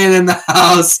flying in the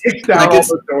house. Kicked out Like, all it's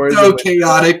the doors So and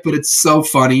chaotic, but it's so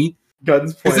funny.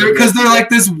 guns pointed. Because they're like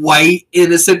this white,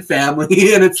 innocent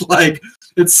family, and it's like,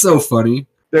 it's so funny.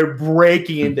 They're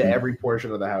breaking into every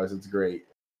portion of the house. It's great.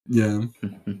 Yeah.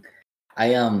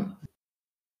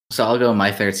 So I'll go with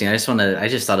my favorite scene. I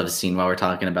just thought of a scene while we're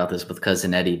talking about this with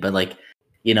cousin Eddie, but like,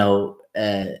 you know,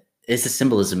 it's the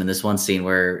symbolism in this one scene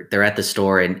where they're at the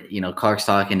store and, you know, Clark's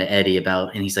talking to Eddie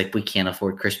and he's like, we can't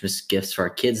afford Christmas gifts for our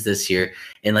kids this year.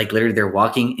 And like literally they're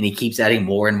walking and he keeps adding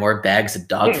more and more bags of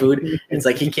dog food. It's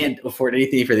like he can't afford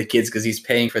anything for the kids because he's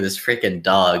paying for this freaking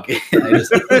dog. And I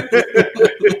just,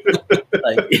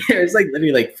 like, there's like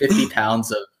literally like 50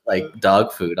 pounds of like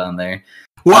dog food on there.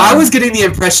 Well, I was getting the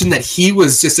impression that he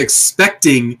was just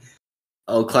expecting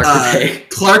Oh, Clark to pay.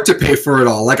 Clark to pay for it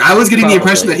all. Like, I was getting the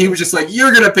impression that he was just like,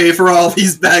 you're going to pay for all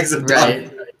these bags of dog.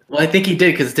 Right. Well, I think he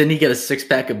did because didn't he get a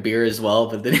 6-pack of beer as well?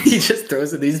 But then he just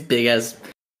throws in these big ass,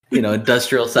 you know,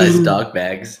 industrial sized dog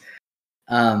bags.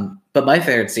 But my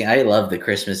favorite scene, I love the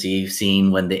Christmas Eve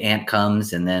scene when the aunt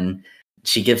comes and then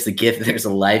she gives the gift. And there's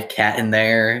a live cat in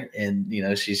there, and you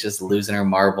know she's just losing her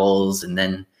marbles. And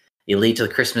then you lead to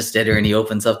the Christmas dinner, and he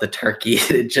opens up the turkey,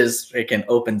 and it just freaking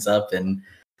opens up and.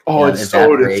 Oh, you know, it's so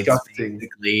evaporates disgusting.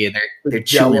 basically, and they're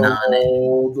chewing on it.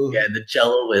 it. Yeah, the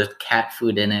Jello with cat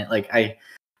food in it. Like I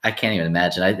can't even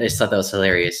imagine. I just thought that was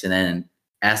hilarious. And then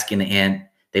asking the aunt,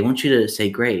 they want you to say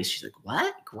grace. She's like,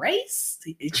 "What? Grace?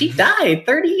 She died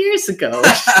 30 years ago."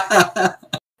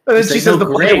 And then She's she like, says "No, the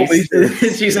Pledge of grace."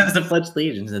 Allegiance. She says the Pledge of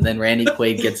Allegiance, and then Randy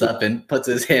Quaid gets up and puts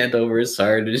his hand over his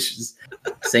heart and is just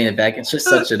saying it back. It's just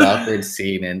such an awkward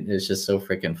scene, and it's just so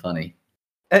freaking funny.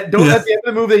 At the end of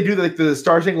the movie they do like the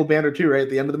Star Spangled Banner too, right? At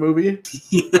the end of the movie,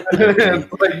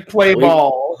 like play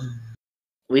ball.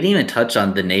 We didn't even touch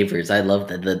on the neighbors. I love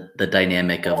the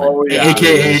dynamic of Oh, it. yeah.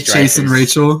 AKA Chase and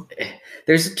Rachel.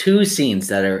 There's two scenes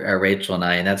that are Rachel and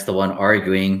I, and that's the one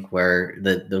arguing where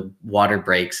the water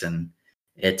breaks and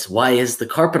it's, why is the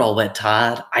carpet all wet,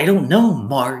 Todd? I don't know,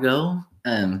 Margot.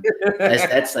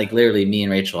 That's like literally me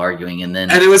and Rachel arguing, and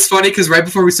then And it was funny because right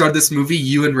before we started this movie,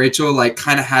 you and Rachel like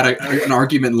kind of had an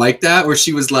argument like that where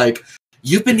she was like,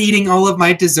 "You've been eating all of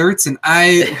my desserts and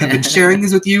I have been sharing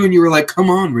these with you," and you were like,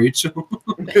 "Come on, Rachel."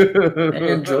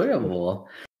 they're enjoyable.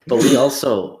 But we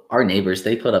also, our neighbors,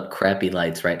 they put up crappy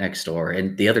lights right next door.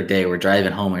 And the other day we're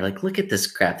driving home, we're like, look at this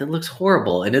crap. That looks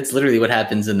horrible. And it's literally what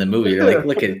happens in the movie. You're like,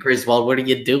 look at Griswold, what are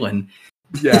you doing?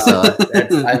 Yeah, So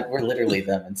we're literally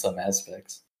them in some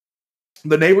aspects.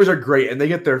 the neighbors are great, and they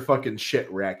get their fucking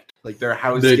shit wrecked. Like their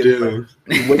house, They gets, do.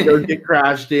 the windows get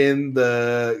crashed in.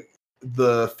 The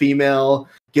female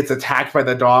gets attacked by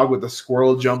the dog with the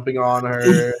squirrel jumping on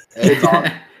her. It's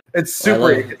awesome. It's Well, I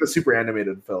super. love- It's a super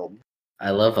animated film. I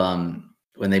love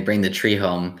when they bring the tree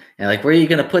home and like, where are you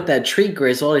gonna put that tree,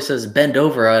 Griswold? He says, bend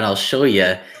over and I'll show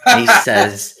you. And he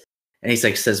says,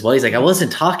 well, he's like, I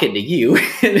wasn't talking to you.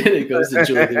 And then it goes to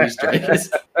Julie Louis-Dreyfus.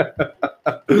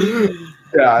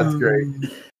 Yeah, it's great.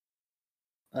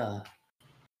 Uh, All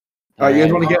right, you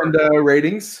guys want to get into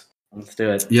ratings? Let's do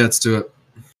it. Yeah, let's do it.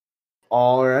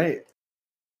 All right.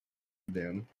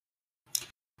 Dan.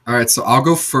 All right, so I'll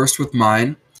go first with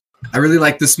mine. I really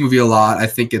like this movie a lot. I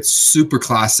think it's super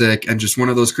classic and just one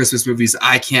of those Christmas movies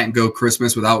I can't go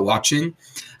Christmas without watching.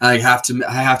 I have to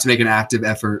make an active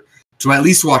effort to at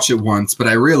least watch it once, but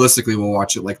I realistically will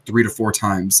watch it like 3 to 4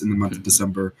 times in the month of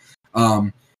December.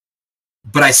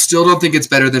 But I still don't think it's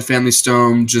better than Family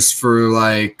Stone just for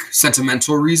like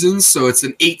sentimental reasons. So it's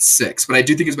an 8.6, but I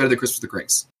do think it's better than Christmas with the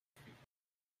Cranks.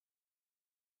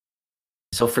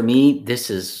 So for me, this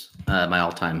is my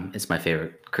all-time. It's my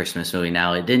favorite Christmas movie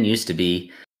now. It didn't used to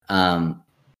be,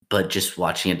 but just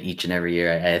watching it each and every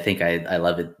year, I think I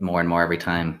love it more and more every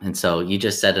time. And so you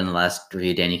just said in the last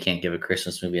review, Dan, you can't give a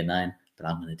Christmas movie a 9, but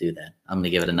I'm going to do that. I'm going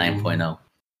to give it a 9.0.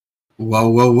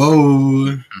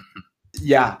 Whoa.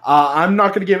 Yeah, I'm not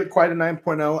going to give it quite a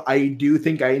 9.0. I do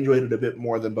think I enjoyed it a bit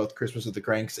more than both Christmas with the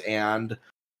Cranks and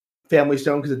Family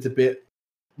Stone because it's a bit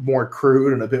more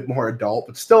crude and a bit more adult,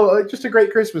 but still just a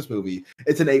great Christmas movie.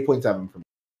 It's an 8.7 for me.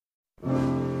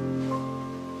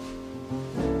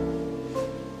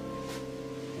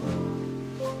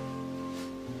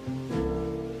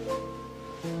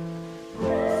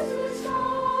 Christmas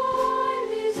time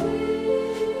is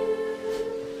here,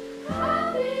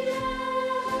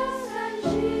 happiness and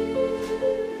cheer,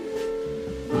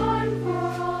 fun for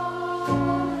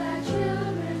all that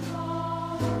children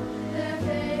call their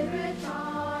favorite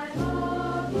time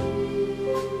of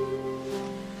year.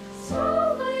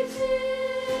 Snowflakes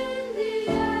in the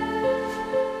air,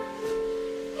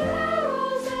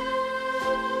 carols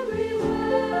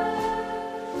everywhere,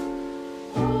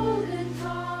 olden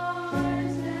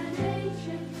times and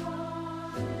ancient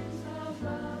times of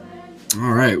love and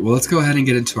All right, well, let's go ahead and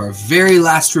get into our very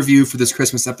last review for this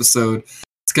Christmas episode.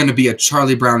 It's going to be a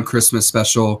Charlie Brown Christmas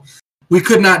special. We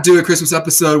could not do a Christmas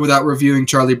episode without reviewing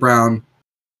Charlie Brown.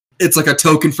 It's like a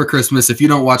token for Christmas. If you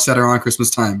don't watch that around Christmas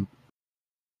time,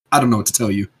 I don't know what to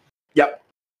tell you. Yep.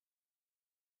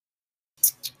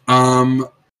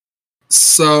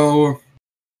 So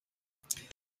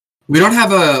we don't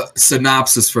have a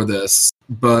synopsis for this,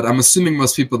 but I'm assuming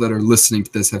most people that are listening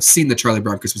to this have seen the Charlie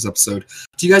Brown Christmas episode.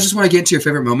 Do you guys just want to get into your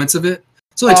favorite moments of it?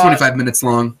 It's only 25 minutes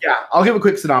long. Yeah, I'll give a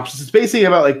quick synopsis. It's basically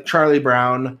about like Charlie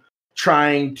Brown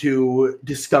trying to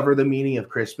discover the meaning of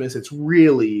Christmas. It's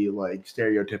really like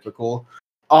stereotypical.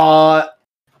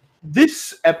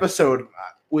 This episode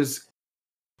was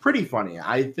pretty funny.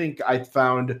 I think I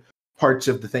found parts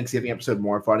of the Thanksgiving episode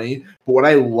more funny, but what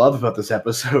I love about this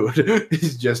episode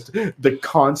is just the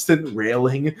constant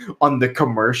railing on the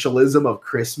commercialism of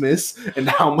Christmas and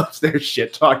how much they're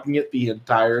shit talking it the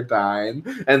entire time.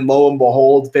 And lo and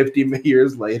behold, 50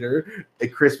 years later,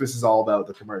 Christmas is all about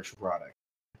the commercial product,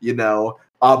 you know.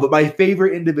 But my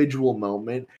favorite individual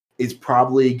moment is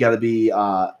probably gotta be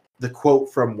the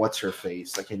quote from What's Her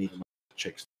Face. I can't even remember the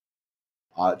chick's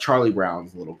Charlie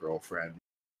Brown's little girlfriend.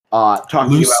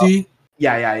 Talking Lucy?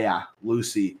 about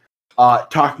Lucy.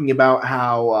 Talking about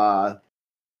how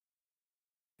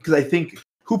because I think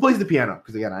who plays the piano?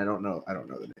 Because again, I don't know the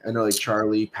name. I know like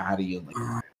Charlie, Patty, and like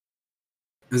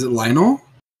Is it Lionel?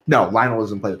 no, Lionel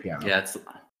doesn't play the piano. Yeah, it's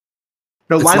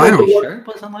No, It's Lionel's Lionel. the one, sure it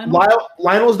was on Lionel?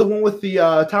 Lionel's the one with the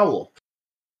towel.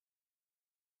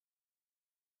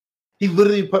 He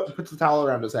literally puts the towel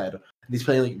around his head, and he's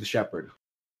playing like the shepherd.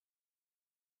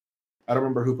 I don't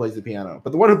remember who plays the piano,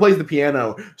 but the one who plays the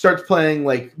piano starts playing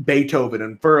like Beethoven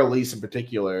and Für Elise in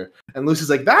particular. And Lucy's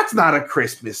like, "That's not a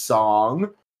Christmas song,"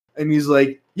 and he's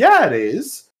like, "Yeah, it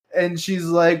is." And she's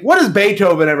like, "What has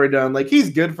Beethoven ever done? Like, he's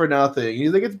good for nothing." And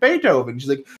he's like, "It's Beethoven." She's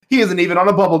like, "He isn't even on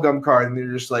a bubblegum card," and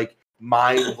they're just like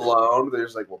mind blown. They're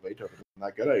just like, "Well, Beethoven is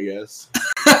not good, I guess."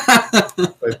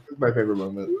 My favorite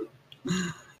moment.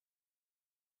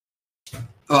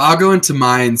 Oh, I'll go into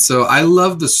mine. So I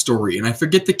love the story, and I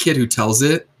forget the kid who tells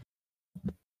it.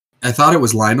 I thought it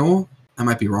was Lionel. I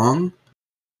might be wrong.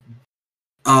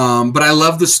 But I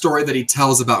love the story that he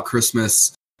tells about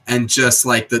Christmas and just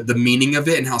like the meaning of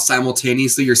it and how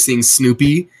simultaneously you're seeing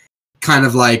Snoopy kind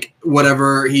of like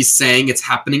whatever he's saying, it's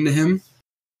happening to him.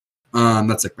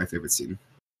 That's like my favorite scene.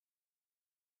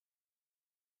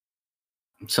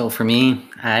 So for me,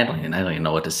 I don't even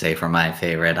know what to say for my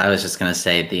favorite. I was just gonna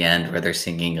say at the end where they're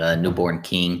singing "Newborn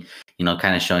King," you know,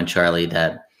 kind of showing Charlie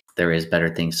that there is better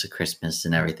things to Christmas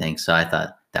and everything. So I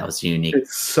thought that was unique.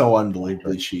 It's so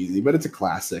unbelievably cheesy, but it's a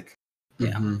classic.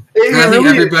 Yeah. Mhm. It And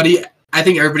really- I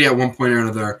think everybody at one point or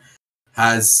another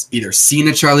has either seen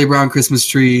a Charlie Brown Christmas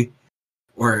tree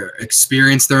or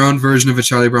experienced their own version of a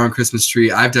Charlie Brown Christmas tree.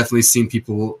 I've definitely seen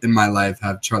people in my life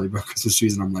have Charlie Brown Christmas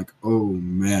trees, and I'm like, oh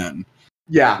man,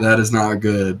 yeah. that is not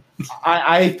good.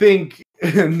 I think,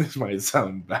 and this might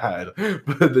sound bad,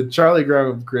 but the Charlie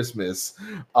Brown Christmas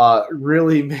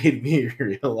really made me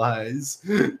realize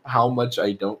how much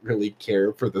I don't really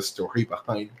care for the story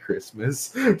behind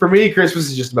Christmas. For me, Christmas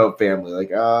is just about family.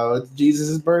 Like, oh, it's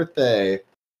Jesus' birthday.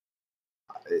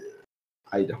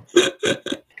 I don't.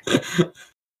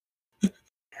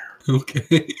 Okay.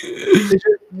 It's just-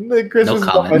 the Christmas, No is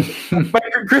about comment. my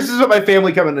Christmas is about my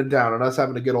family coming to town and us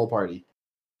having a good old party.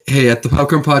 Hey, at the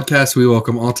Popcorn Podcast, we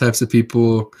welcome all types of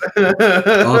people,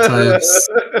 all types,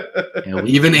 Yeah, we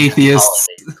even can have atheists.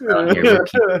 holidays around here.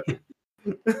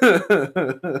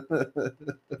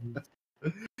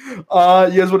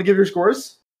 You guys want to give your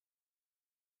scores?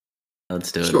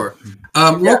 Let's do it. Sure.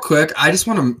 Real quick, I just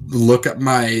want to look at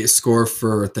my score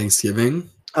for Thanksgiving.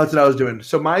 That's what I was doing.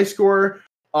 So my score,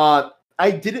 I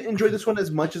didn't enjoy this one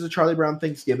as much as a Charlie Brown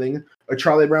Thanksgiving. A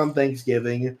Charlie Brown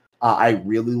Thanksgiving, I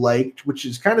really liked, which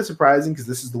is kind of surprising because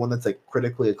this is the one that's like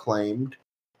critically acclaimed.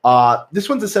 This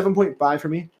one's a 7.5 for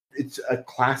me. It's a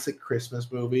classic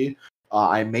Christmas movie.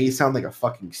 I may sound like a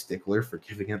fucking stickler for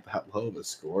giving it that low of a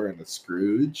score and a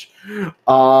Scrooge.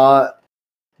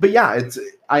 But yeah, it's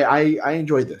I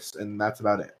enjoyed this, and that's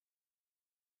about it.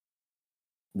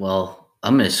 Well,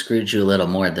 I'm gonna Scrooge you a little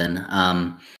more than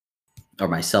or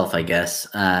myself, I guess.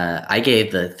 I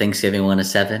gave the Thanksgiving one a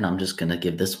 7. I'm just gonna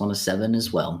give this one a 7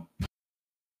 as well.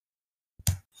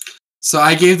 So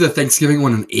I gave the Thanksgiving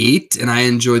one an 8, and I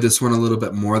enjoyed this one a little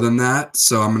bit more than that.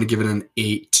 So I'm going to give it an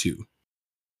 8 too.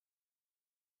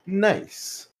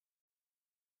 Nice.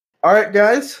 All right,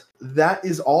 guys. That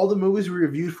is all the movies we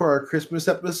reviewed for our Christmas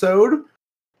episode.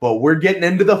 But we're getting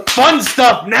into the fun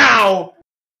stuff now.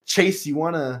 Chase, you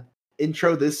want to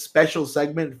intro this special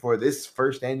segment for this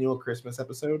first annual Christmas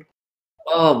episode?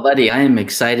 Oh, buddy, I am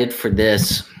excited for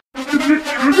this.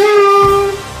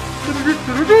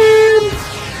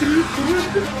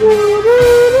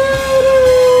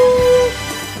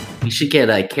 We should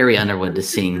get Carrie Underwood to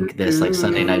sing this like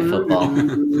Sunday Night Football.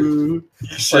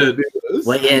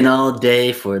 Wait in all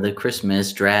day for the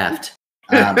Christmas draft.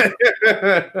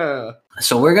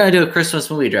 So we're gonna do a Christmas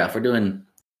movie draft. We're doing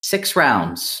 6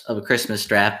 rounds of a Christmas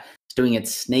draft. Doing it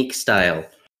snake style.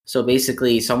 So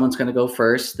basically, someone's gonna go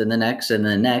first, then the next, and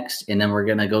then the next, and then we're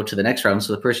gonna go to the next round.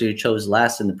 So the person who chose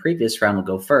last in the previous round will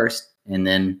go first, and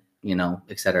then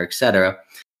et cetera, et cetera.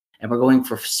 And we're going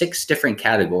for 6 different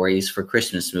categories for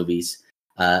Christmas movies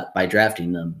by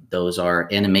drafting them. Those are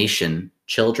animation,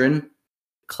 children,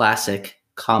 classic,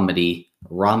 comedy,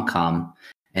 rom-com,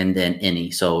 and then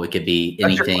any. So it could be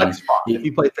That's your anything. flex spot if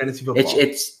you play fantasy football.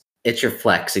 It's your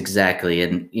flex, exactly.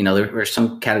 And there are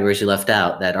some categories you left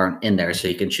out that aren't in there, so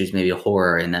you can choose maybe a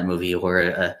horror in that movie or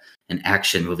an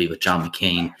action movie with John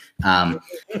McCain.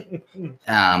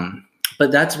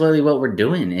 But that's really what we're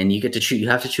doing, and you get to choose. You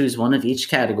have to choose one of each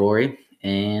category,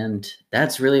 and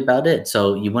that's really about it.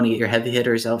 So you want to get your heavy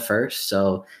hitters out first.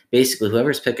 So basically,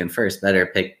 whoever's picking first better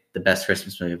pick the best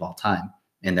Christmas movie of all time,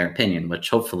 in their opinion,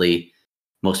 which hopefully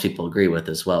most people agree with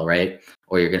as well, right?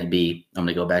 Or you're going to be, I'm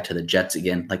going to go back to the Jets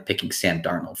again, like picking Sam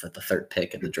Darnold for the 3rd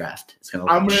pick of the draft. It's going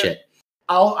to look like shit.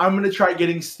 I'm gonna try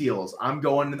getting steals. I'm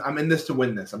in this to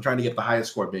win this. I'm trying to get the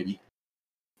highest score, baby.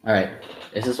 All right,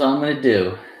 this is what I'm going to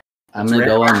do. I'm going to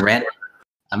go on I'm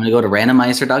going to go to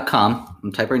randomizer.com. I'm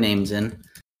going to type our names in,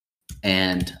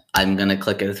 and I'm going to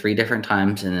click it 3 different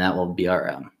times, and that will be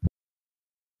our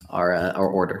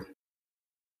order.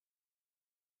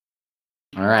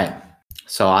 All right.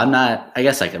 So I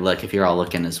guess I could look if you're all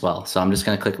looking as well. So I'm just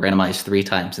going to click randomize 3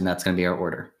 times, and that's going to be our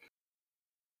order.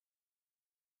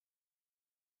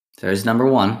 There's number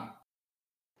 1.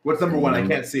 What's number 1? I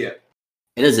can't see it.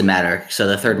 It doesn't matter. So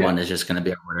the 3rd Okay. one is just going to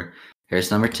be our order. Here's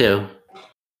number 2.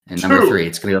 And number 3.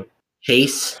 It's going to go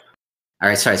Chase. All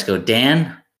right, sorry. Let's go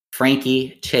Dan,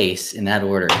 Frankie, Chase in that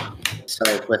order. So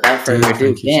without further ado,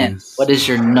 Frankie, Dan, Chase. what is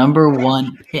your number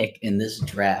 1 pick in this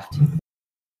draft?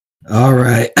 All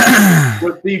right.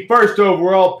 With the first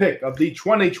overall pick of the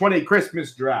 2020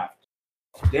 Christmas draft,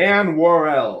 Dan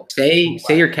Worrell. Say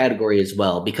your category as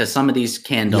well, because some of these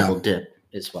can double dip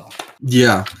as well.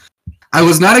 Yeah. I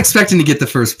was not expecting to get the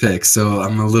first pick, so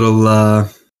I'm a little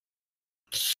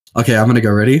Okay, I'm going to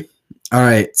go. Ready? All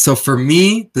right. So for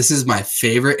me, this is my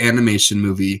favorite animation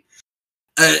movie.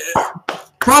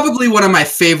 Probably one of my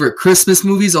favorite Christmas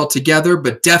movies altogether,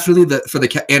 but definitely for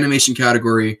the animation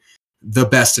category, the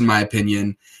best in my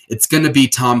opinion. It's going to be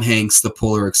Tom Hanks' The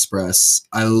Polar Express.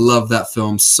 I love that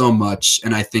film so much,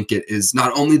 and I think it is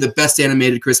not only the best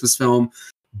animated Christmas film,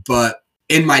 but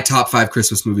in my top 5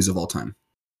 Christmas movies of all time.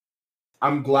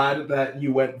 I'm glad that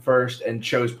you went first and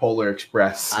chose Polar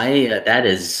Express. That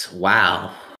is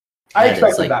wow. I That is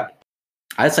expected like- that.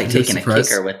 I was like You're taking a surprised?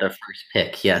 kicker with the first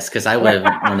pick. Yes, because I would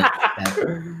have wanted that.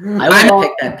 I I wouldn't know-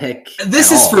 pick that pick.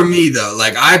 This at is all. for me though.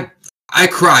 Like I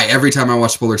cry every time I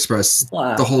watch Polar Express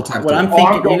Wow. the whole time. What through. I'm Oh,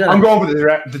 thinking, you I'm gotta, going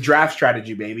for the draft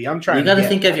strategy, baby. I'm trying. you got to get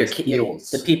think of your nice the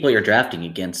deals. people you're drafting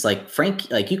against. Like Frank,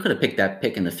 like you could have picked that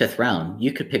pick in the 5th round.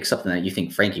 You could pick something that you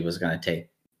think Frankie was going to take.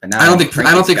 But now I don't think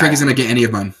got- Frankie's gonna get any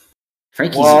of mine.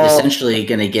 Frankie's Whoa. essentially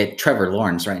going to get Trevor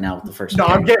Lawrence right now with the first No,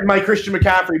 pick. I'm getting my Christian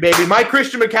McCaffrey, baby. My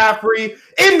Christian McCaffrey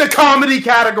in the comedy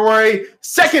category.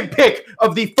 Second pick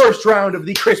of the first round of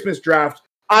the Christmas draft.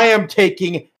 I am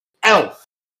taking Elf.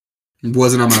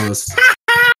 Wasn't on my list.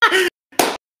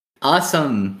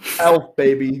 Awesome. Elf,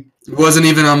 baby. Wasn't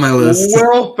even on my list.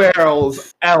 Will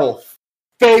Ferrell's Elf.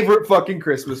 Favorite fucking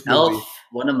Christmas movie. Elf,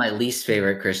 one of my least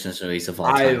favorite Christmas movies of all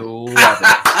I time. love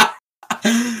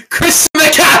it. Chris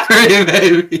McCaffrey,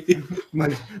 baby.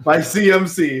 My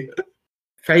CMC.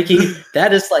 Frankie,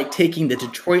 that is like taking the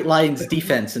Detroit Lions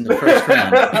defense in the first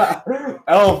round.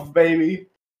 Elf, baby.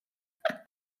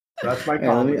 That's my Yeah,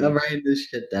 comedy. I'm writing this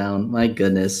shit down. My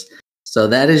goodness. So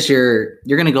that is you're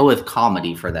gonna go with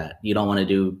comedy for that. You don't want to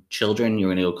do children. You're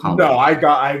gonna go comedy. No, I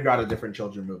got a different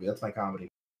children movie. That's my comedy.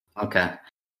 Okay.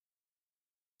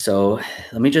 So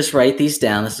let me just write these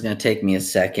down. This is gonna take me a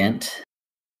second.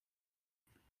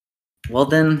 Well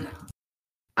then,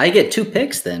 I get 2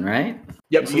 picks then, right?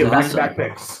 Yep, This you get is back-to-back awesome.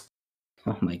 picks.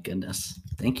 Oh my goodness.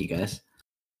 Thank you guys.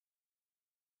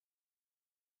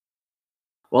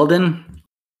 Well then,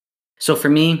 so for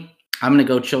me, I'm gonna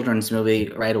go children's movie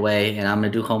right away, and I'm gonna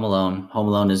do Home Alone. Home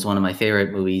Alone is one of my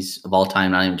favorite movies of all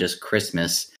time, not even just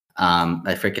Christmas.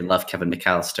 I freaking love Kevin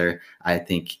McAllister. I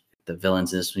think the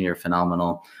villains in this movie are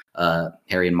phenomenal.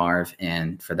 Harry and Marv,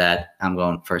 and for that, I'm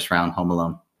going first round Home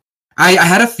Alone. I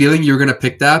had a feeling you were gonna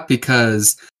pick that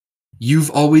because you've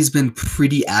always been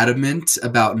pretty adamant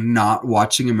about not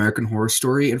watching American Horror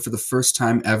Story, and for the first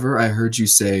time ever, I heard you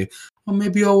say, "Well,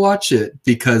 maybe I'll watch it,"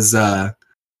 because Macaulay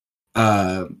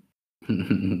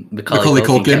Kevin Macaulay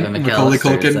McAllister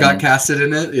Culkin is got in it. casted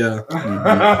in it. Yeah.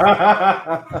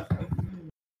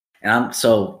 And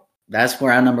so that's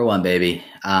where I'm number 1, baby.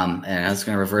 And that's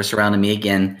gonna reverse around to me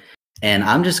again. And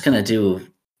I'm just gonna do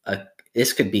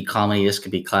this could be comedy, this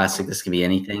could be classic, this could be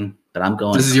anything. But I'm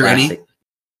going. This is your any? classic.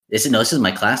 This is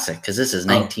my classic because this is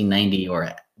 1990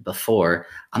 or before.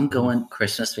 I'm going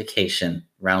Christmas Vacation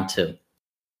round 2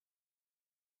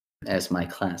 as my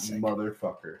classic.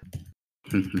 Motherfucker.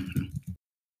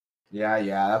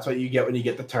 Yeah, that's what you get when you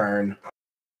get the turn.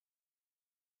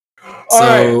 All right.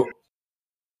 So,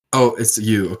 oh, it's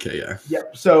you. Okay, yeah.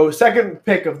 Yep. So second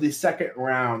pick of the second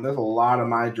round. There's a lot on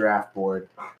my draft board.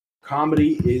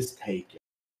 Comedy is taken.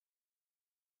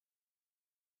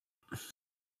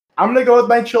 I'm gonna go with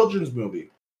my children's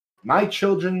movie. My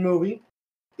children's movie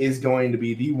is going to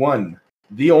be the one,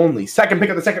 the only second pick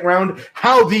of the second round.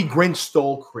 How the Grinch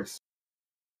Stole Christmas.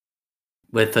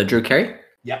 With Drew Carey.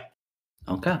 Yep.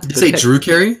 Okay. Did you say Drew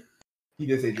Carey? He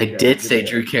did say I Drew Carey. did say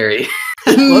Drew Carey.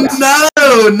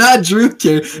 No, not Drew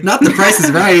Carey. Not The Price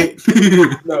is Right.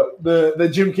 No, the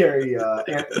Jim Carrey,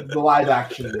 the live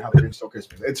action How the Grinch Stole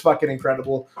Christmas. It's fucking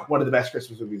incredible. One of the best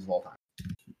Christmas movies of all time.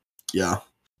 Yeah,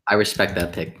 I respect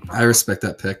that pick. I respect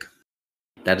that pick.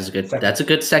 That is a good. Second. That's a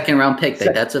good second round pick.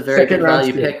 That's a very Second good round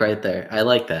value steal. pick right there. I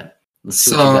like that. Let's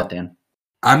see what So- you got, Dan.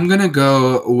 I'm gonna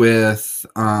go with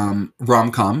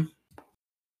rom-com,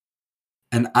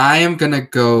 and I am gonna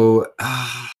go.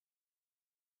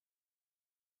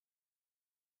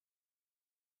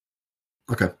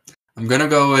 Okay, I'm gonna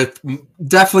go with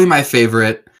definitely my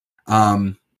favorite.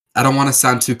 I don't want to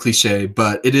sound too cliche,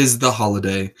 but it is The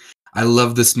Holiday. I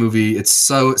love this movie. It's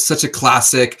such a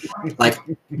classic, like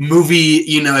movie.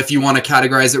 You know, if you want to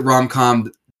categorize it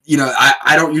rom-com, you know,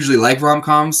 I don't usually like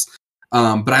rom-coms.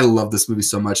 But I love this movie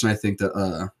so much, and I think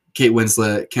that Kate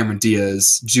Winslet, Cameron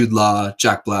Diaz, Jude Law,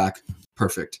 Jack Black,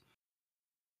 perfect.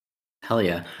 Hell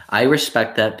yeah, I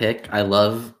respect that pick. I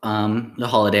love The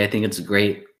Holiday. I think it's a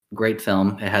great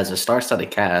film. It has a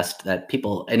star-studded cast that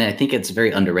people, and I think it's a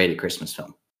very underrated Christmas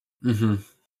film. Mm-hmm.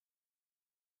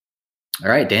 All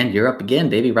right, Dan, you're up again,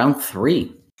 baby. Round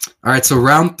 3. All right, so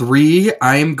round 3,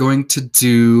 I am going to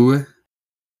do.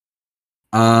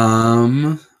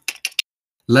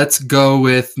 Let's go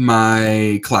with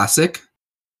my classic.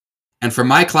 And for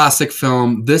my classic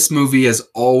film, this movie has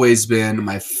always been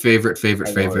my favorite.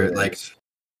 Like,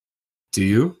 do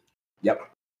you? Yep.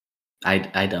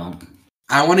 I don't.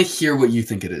 I want to hear what you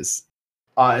think it is.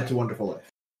 It's a Wonderful Life.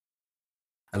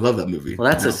 I love that movie. Well,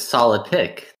 that's No, a solid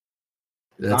pick.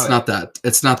 it's not that.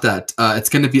 It's not that. It's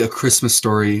going to be A Christmas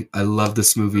Story. I love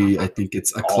this movie. I think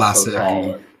it's a Also classic.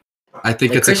 solid. I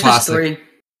think The it's a Christmas classic. Story.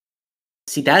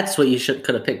 See, that's what you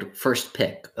could have picked first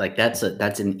pick. Like that's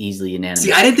an easily unanimous.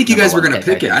 See, I didn't think you number guys were one going to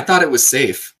pick it. I I thought it was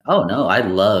safe. Oh no, I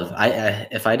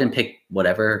if I didn't pick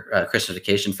whatever Christmas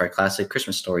Vacation for a classic,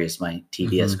 Christmas Story is my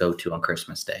TBS go-to on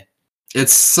Christmas Day.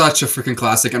 It's such a freaking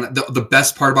classic. And the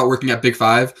best part about working at Big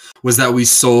Five was that we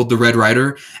sold the Red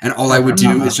Rider, and all I would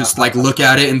do is just like look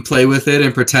at it and play with it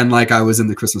and pretend like I was in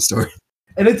the Christmas Story.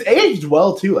 And it's aged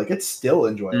well too. Like it's still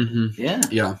enjoyable. Yeah,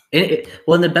 Yeah.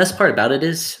 Well, and the best part about it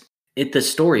is the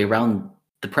story around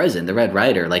the present, the Red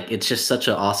Rider. Like it's just such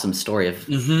an awesome story of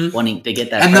wanting to get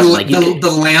that. And present. Like, you could-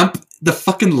 the lamp, the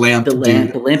fucking lamp, the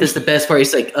dude. lamp is the best part.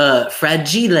 He's like,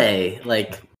 fragile,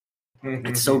 like.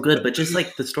 It's so good, but just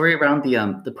like the story around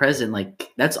the present, like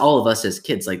that's all of us as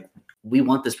kids. Like we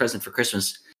want this present for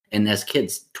Christmas, and as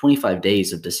kids, 25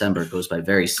 days of December goes by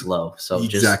very slow. So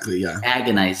Exactly, yeah. just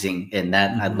agonizing, and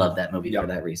that I love that movie Yep. for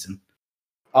that reason.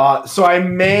 So I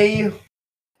may.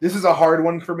 This is a hard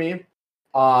one for me,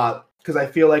 because I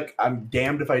feel like I'm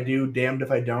damned if I do, damned if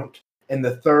I don't. In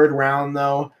the third round,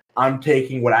 though, I'm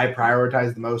taking what I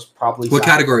prioritize the most. Probably What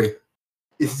category?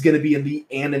 This is going to be in the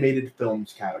animated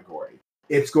films category.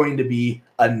 It's going to be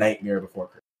A Nightmare Before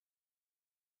Christmas.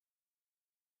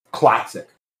 Classic.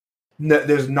 No,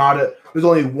 there's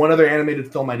only one other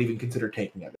animated film I'd even consider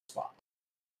taking at this spot.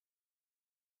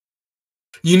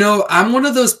 You know, I'm one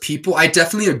of those people. I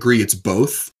definitely agree it's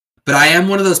both, but I am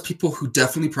one of those people who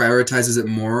definitely prioritizes it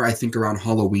more, I think, around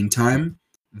Halloween time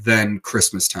than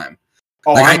Christmas time.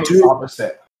 Oh, Like, I'm I do- the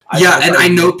opposite. I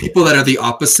know people that are the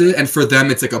opposite, and for them,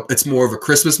 it's more of a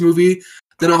Christmas movie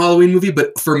than a Halloween movie.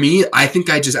 But for me, I think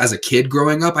I just, as a kid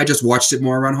growing up, I just watched it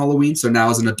more around Halloween. So now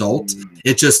as an adult,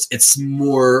 it's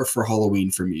more for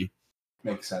Halloween for me.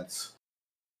 Makes sense.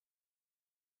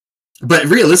 But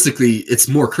realistically, it's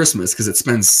more Christmas because it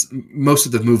spends most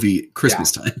of the movie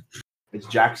Christmas time. It's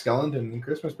Jack Skellington and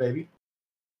Christmas, baby.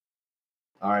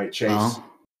 All right, Chase. Well,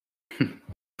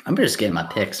 I'm just getting my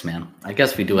picks, man. I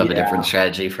guess we do have a different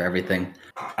strategy for everything.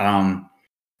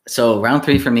 So round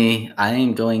 3 for me, I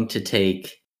am going to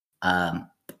take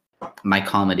my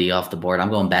comedy off the board. I'm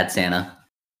going Bad Santa.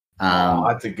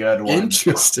 That's a good one.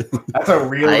 Interesting. That's a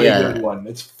really good one.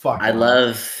 It's fucking. I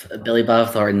love Billy Bob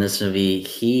Thornton in this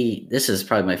movie. This is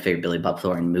probably my favorite Billy Bob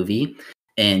Thornton movie,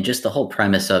 and just the whole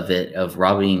premise of it, of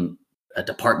robbing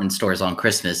department stores on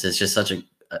Christmas, is just such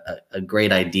a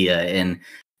great idea. And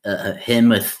him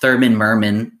with Thurman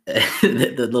Merman,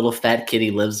 the little fat kid he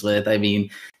lives with. I mean,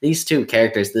 these two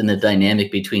characters, then the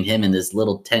dynamic between him and this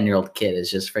little 10-year-old kid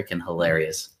is just freaking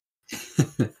hilarious.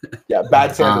 Yeah,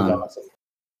 Bad Santa's awesome.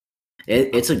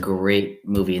 It's a great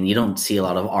movie, and you don't see a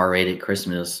lot of R-rated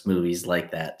Christmas movies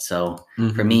like that. So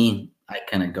for me, I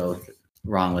kind of go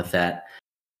wrong with that.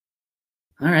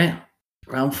 All right,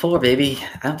 round 4, baby.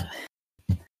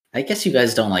 I guess you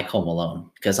guys don't like Home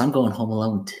Alone because I'm going Home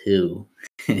Alone 2.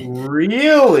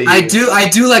 Really? I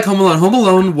do like Home Alone. Home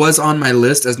Alone was on my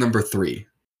list as number 3.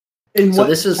 In So what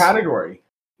this is- category?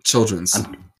 Children's.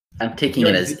 I'm taking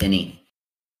it as any.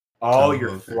 Oh, Oh, your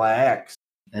okay. flex.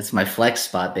 That's my flex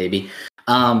spot, baby.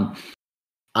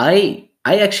 I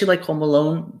actually like Home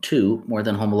Alone 2 more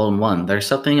than Home Alone 1. There's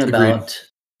something about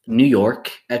New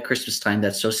York at Christmas time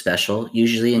that's so special.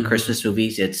 Usually in Mhm. Christmas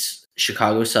movies, it's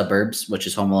Chicago suburbs, which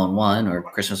is Home Alone 1 or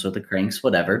Christmas with the Cranks,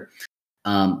 whatever.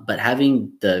 But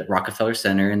having the Rockefeller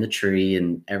Center and the tree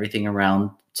and everything around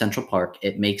Central Park,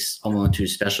 it makes Home Alone 2 a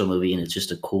special movie, and it's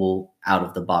just a cool,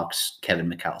 out-of-the-box Kevin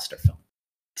McAllister film.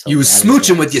 So You was that is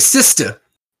smooching it. with your sister.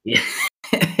 Yeah.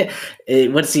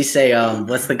 What does he say?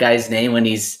 What's the guy's name when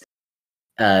he's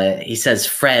he says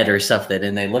Fred or something,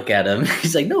 and they look at him?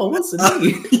 He's like, "No, it wasn't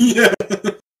me." Yeah.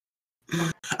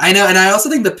 I know, and I also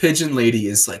think the pigeon lady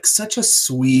is like such a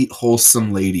sweet,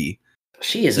 wholesome lady.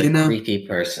 She is a You know? creepy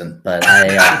person, but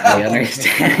I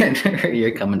understand where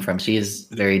you're coming from. She is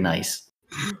very nice.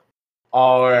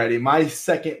 Alrighty, my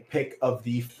second pick of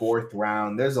the 4th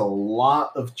round. There's a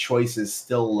lot of choices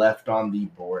still left on the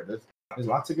board. There's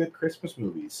lots of good Christmas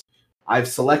movies. I've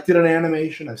selected an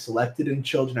animation, I've selected in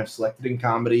children, I've selected in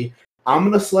comedy. I'm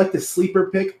going to select a sleeper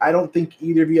pick. I don't think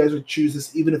either of you guys would choose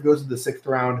this, even if it goes to the 6th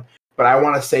round, but I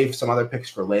want to save some other picks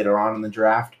for later on in the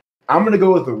draft. I'm going to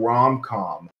go with the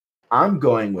rom-com. I'm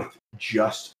going with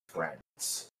Just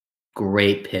Friends.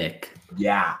 Great pick.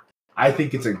 Yeah, I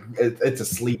think it's a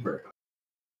sleeper.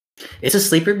 It's a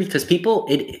sleeper because people,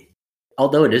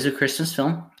 although it is a Christmas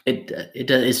film,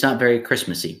 It's not very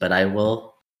Christmassy, but I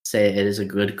will say it is a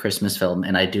good Christmas film,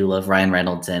 and I do love Ryan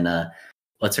Reynolds and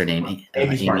what's her name?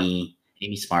 Amy Smart.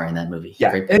 Amy Smart in that movie.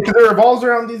 Yeah, Great and 'cause it revolves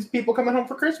around these people coming home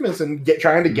for Christmas and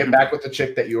trying to get back with the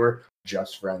chick that you're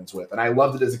just friends with. And I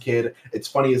loved it as a kid. It's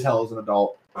funny as hell as an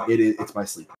adult. It's my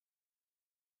sleep.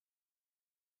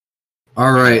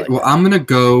 All right. Well, I'm gonna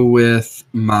go with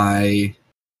my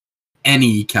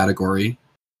any category.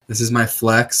 This is my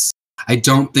flex. I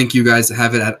don't think you guys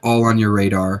have it at all on your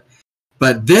radar,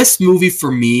 but this movie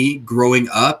for me, growing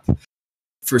up,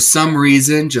 for some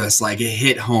reason, just like it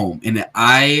hit home, and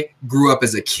I grew up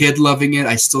as a kid loving it.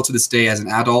 I still, to this day, as an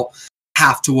adult,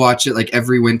 have to watch it like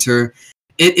every winter.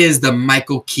 It is the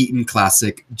Michael Keaton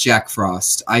classic, Jack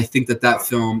Frost. I think that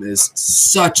film is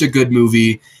such a good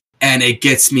movie. And it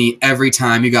gets me every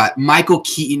time. You got Michael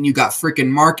Keaton, you got freaking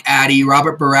Mark Addy,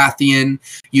 Robert Baratheon,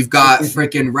 you've got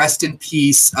freaking rest in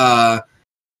peace, John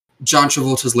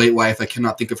Travolta's late wife. I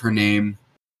cannot think of her name.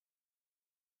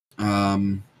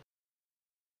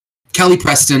 Kelly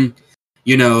Preston.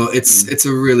 You know, it's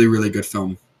a really, really good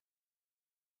film.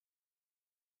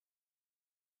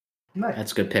 Nice.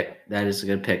 That's a good pick. That is a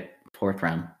good pick. 4th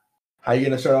round. How you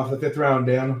gonna start off the 5th round,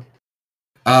 Dan?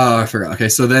 Oh, I forgot. Okay,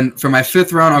 so then for my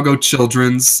 5th round, I'll go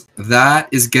children's. That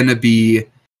is gonna be,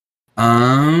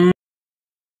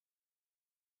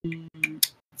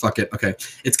 fuck it. Okay,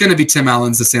 it's gonna be Tim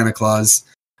Allen's The Santa Claus.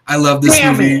 I love this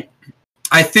movie.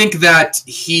 I think that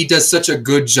he does such a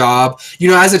good job. You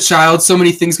know, as a child, so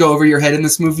many things go over your head in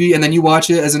this movie, and then you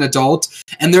watch it as an adult,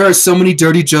 and there are so many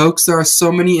dirty jokes. There are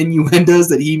so many innuendos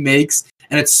that he makes,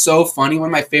 and it's so funny. One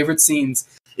of my favorite scenes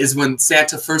is when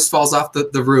Santa first falls off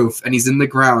the roof and he's in the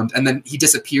ground and then he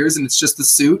disappears and it's just the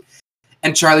suit.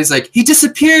 And Charlie's like, he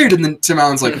disappeared. And then Tim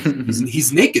Allen's like,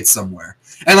 he's naked somewhere.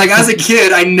 And like, as a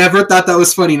kid, I never thought that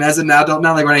was funny. And as an adult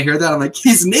now, like when I hear that, I'm like,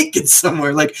 he's naked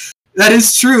somewhere. Like that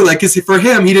is true. Like, cause for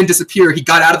him, he didn't disappear. He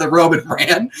got out of the robe and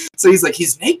ran. So he's like,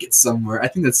 he's naked somewhere. I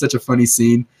think that's such a funny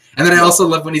scene. And then I also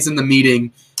love when he's in the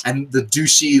meeting and the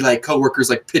douchey like coworkers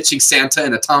like pitching Santa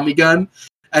and a Tommy gun.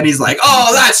 And he's like,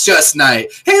 oh, that's just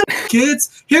nice. Hey,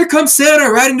 kids, here comes Santa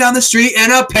riding down the street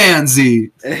in a pansy.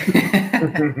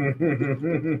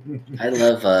 I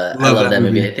love that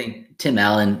movie. I think Tim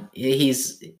Allen,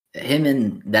 him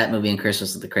in that movie and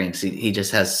Christmas with the Cranks, he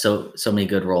just has so many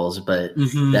good roles. But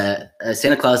that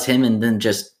Santa Claus, him, and then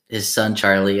just his son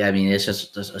Charlie. I mean, it's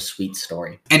just a sweet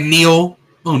story. And Neil.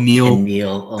 Oh, Neil. And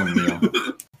Neil. Oh, Neil.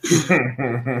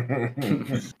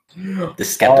 The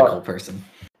skeptical person.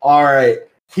 All right.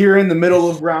 Here in the middle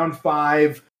of round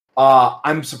 5,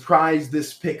 I'm surprised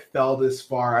this pick fell this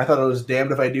far. I thought it was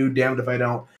damned if I do, damned if I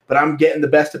don't. But I'm getting the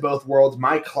best of both worlds.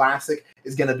 My classic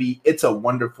is going to be It's a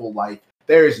Wonderful Life.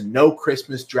 There is no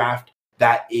Christmas draft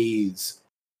that is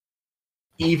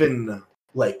even,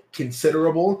 like,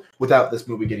 considerable without this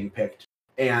movie getting picked.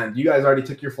 And you guys already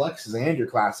took your flexes and your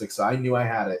classics, so I knew I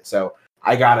had it. So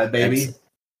I got it, baby.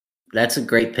 That's a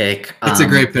great pick. It's a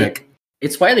great pick.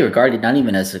 It's widely regarded not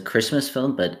even as a Christmas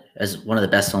film, but as one of the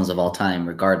best films of all time,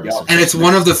 regardless. Yep. Of And Christmas. it's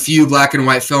one of the few black and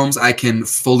white films I can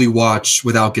fully watch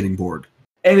without getting bored.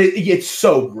 And it's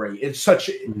so great. It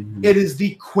is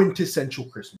the quintessential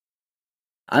Christmas.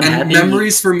 I'm and happy.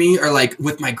 memories for me are like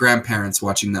with my grandparents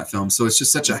watching that film. So it's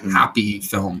just such a happy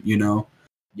film, you know?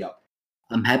 Yep.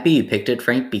 I'm happy you picked it,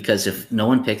 Frank, because if no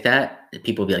one picked that,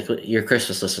 people would be like, your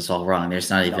Christmas list is all wrong. There's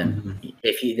not even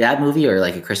that movie or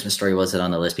like A Christmas Story wasn't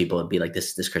on the list, people would be like,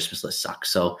 this Christmas list sucks.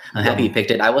 So I'm happy you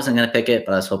picked it. I wasn't gonna pick it,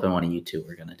 but I was hoping one of you two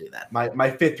were gonna do that. My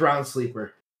 5th round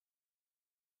sleeper.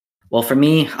 Well, for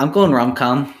me, I'm going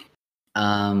rom-com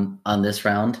on this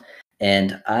round,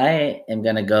 and I am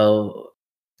gonna go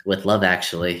with Love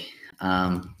Actually.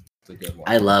 It's a good one.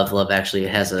 I love Love Actually.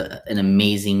 It has an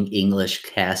amazing English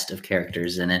cast of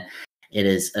characters in it. It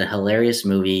is a hilarious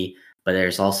movie, but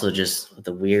there's also just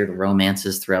the weird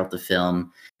romances throughout the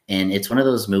film. And it's one of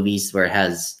those movies where it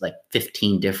has like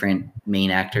 15 different main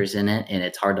actors in it, and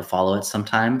it's hard to follow it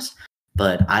sometimes.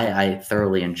 But I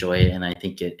thoroughly enjoy it, and I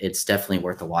think it's definitely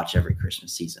worth a watch every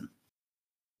Christmas season.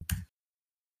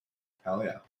 Hell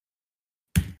yeah.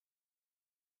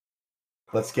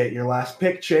 Let's get your last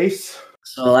pick, Chase.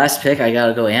 So last pick, I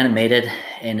gotta go animated,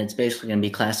 and it's basically gonna be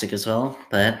classic as well.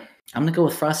 But I'm gonna go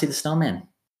with Frosty the Snowman.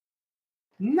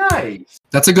 Nice.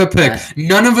 That's a good pick.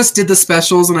 None of us did the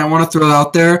specials, and I want to throw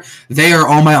out there, they are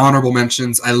all my honorable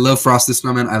mentions. I love Frosty the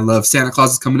Snowman. I love Santa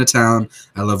Claus is Coming to Town.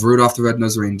 I love Rudolph the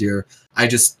Red-Nosed Reindeer. I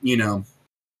just, you know,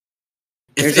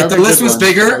 if the list was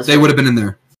bigger, they would have been in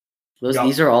there.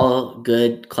 These are all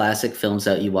good classic films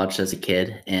that you watched as a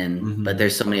kid, and but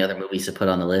there's so many other movies to put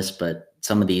on the list. But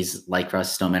some of these, like Frosty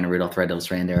the Snowman and Rudolph the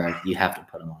Red-Nosed Reindeer, you have to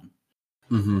put them on.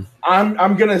 Mm-hmm.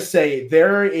 I'm gonna say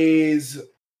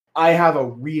I have a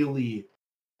really,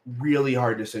 really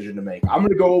hard decision to make. I'm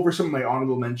gonna go over some of my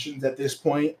honorable mentions at this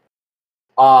point.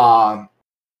 8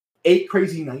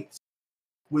 Crazy Nights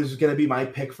was gonna be my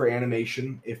pick for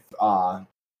animation if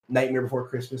Nightmare Before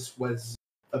Christmas was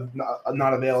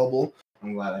not available.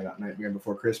 I'm glad I got Nightmare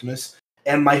Before Christmas.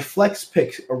 And my flex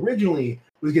pick originally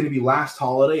was going to be Last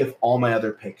Holiday if all my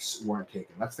other picks weren't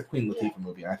taken. That's the Queen Latifah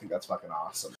movie, and I think that's fucking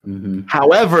awesome. Mm-hmm.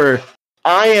 However,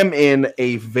 I am in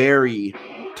a very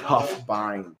tough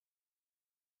bind.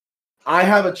 I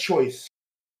have a choice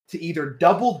to either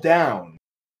double down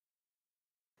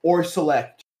or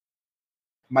select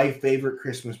my favorite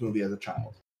Christmas movie as a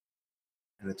child.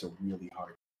 And it's a really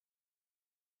hard.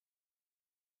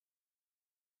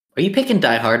 Are you picking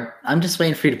Die Hard? I'm just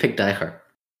waiting for you to pick Die Hard.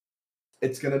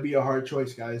 It's going to be a hard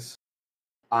choice, guys.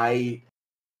 I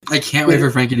can't wait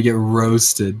for Frankie to get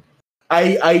roasted.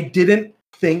 I didn't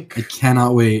think I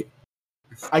cannot wait.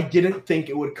 I didn't think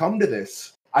it would come to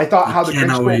this. I thought I how the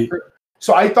cannot Grinch wait.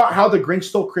 I thought how the Grinch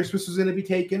Stole Christmas was going to be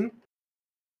taken,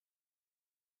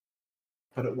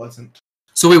 but it wasn't.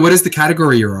 So wait, what is the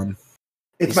category you're on?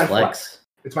 It's He's my flex.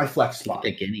 It's my flex You can spot.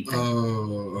 pick anything.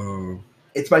 Oh.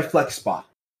 It's my flex spot.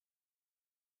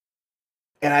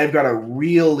 And I've got a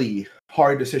really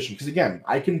hard decision because again,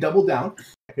 I can double down.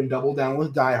 I can double down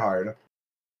with Die Hard,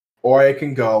 or I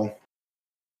can go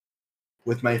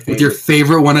with my favorite. With your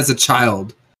favorite one as a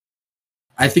child.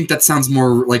 I think that sounds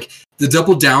more like the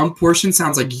double down portion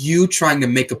sounds like you trying to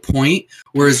make a point,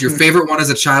 whereas your favorite one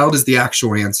as a child is the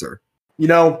actual answer. You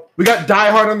know, we got Die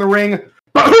Hard on the ring,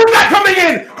 but who's that coming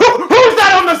in? Who's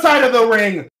that on the side of the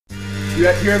ring? You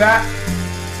guys hear that?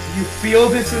 Do you feel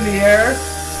this in the air?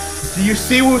 Do you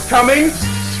see who's coming?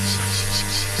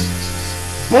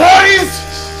 Boys,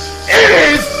 it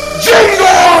is Jingle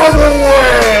All the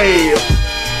Way!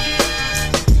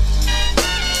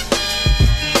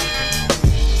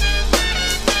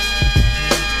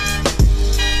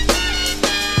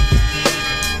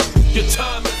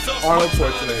 Arnold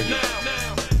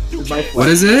Schwarzenegger. Is my What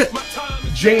is it?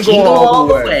 Jingle, Jingle all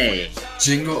the way.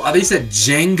 Jingle. Oh, they said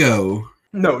Django.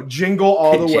 No, Jingle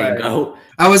All the Way. Django.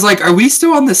 I was like, are we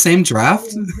still on the same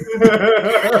draft?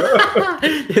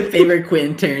 Favorite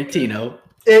Quentin Tarantino.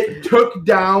 It took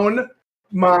down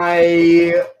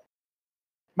my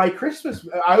Christmas.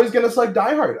 I was gonna select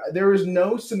Die Hard. There was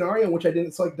no scenario in which I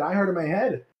didn't select Die Hard in my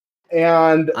head,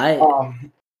 and I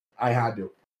had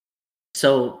to.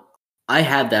 So I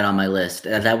had that on my list.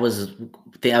 That was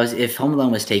if Home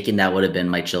Alone was taken, that would have been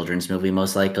my children's movie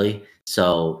most likely.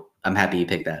 So I'm happy you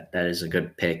picked that. That is a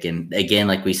good pick. And again,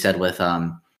 like we said with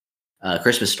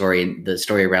Christmas Story and the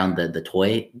story around the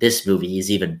toy, this movie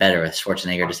is even better with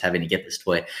Schwarzenegger just having to get this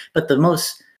toy. But the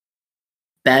most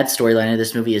bad storyline of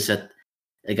this movie is that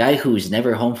a guy who's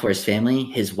never home for his family,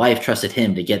 his wife trusted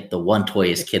him to get the one toy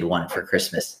his kid wanted for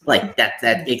Christmas. Like that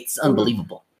it's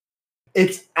unbelievable.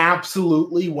 It's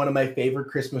absolutely one of my favorite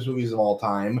Christmas movies of all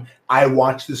time. I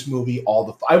watched this movie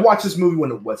I watched this movie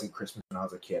when it wasn't Christmas when I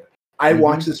was a kid. I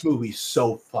watched this movie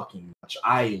so fucking much.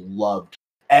 I loved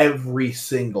every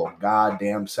single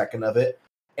goddamn second of it.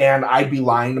 And I'd be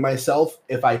lying to myself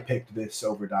if I picked this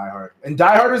over Die Hard. And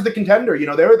Die Hard is the contender. You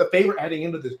know, they were the favorite heading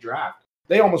into this draft.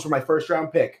 They almost were my first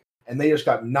round pick. And they just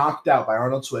got knocked out by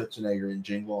Arnold Schwarzenegger in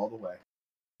Jingle All the Way.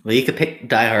 Well, you could pick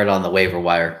Die Hard on the waiver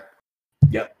wire.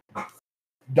 Yep.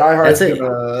 Die Hard's That's it.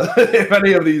 gonna, if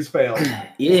any of these fail.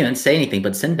 You didn't even say anything,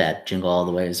 but Sinbad, Jingle All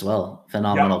the Way as well.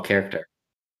 Phenomenal character.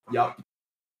 Yep.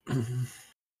 All right.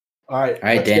 All right,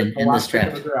 let's Dan, get the in last this pick of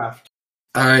draft. the draft.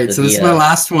 All right, so this is my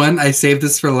last one. I saved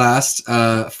this for last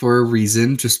for a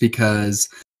reason, just because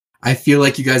I feel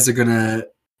like you guys are gonna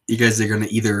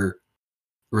either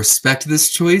respect this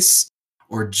choice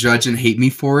or judge and hate me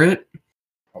for it.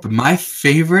 But my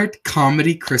favorite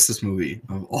comedy Christmas movie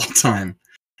of all time,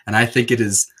 and I think it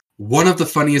is one of the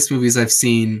funniest movies I've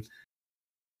seen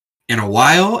in a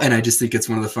while, and I just think it's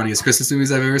one of the funniest Christmas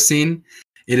movies I've ever seen.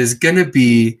 It is gonna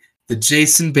be the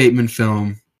Jason Bateman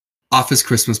film, Office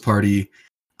Christmas Party.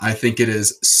 I think it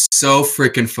is so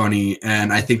freaking funny,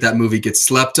 and I think that movie gets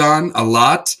slept on a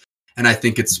lot, and I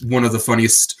think it's one of the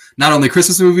funniest, not only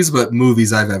Christmas movies, but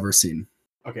movies I've ever seen.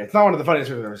 Okay, it's not one of the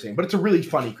funniest movies I've ever seen, but it's a really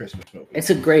funny Christmas movie.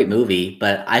 It's a great movie,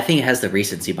 but I think it has the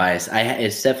recency bias.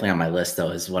 It's definitely on my list,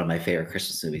 though, as one of my favorite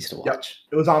Christmas movies to watch.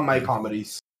 It was on my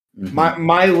comedies.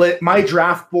 Mhm. My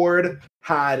draft board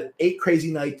had 8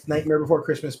 Crazy Nights, Nightmare Before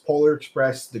Christmas, Polar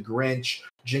Express, The Grinch,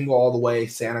 Jingle All the Way,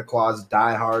 Santa Claus,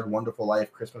 Die Hard, Wonderful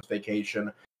Life, Christmas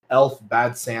Vacation, Elf,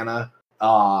 Bad Santa,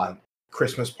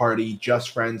 Christmas Party,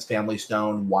 Just Friends, Family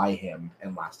Stone, Why Him,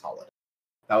 and Last Holiday.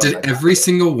 That was my Did every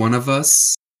single one of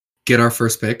us get our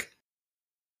first pick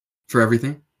for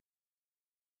everything?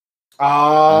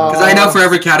 Because Because I know for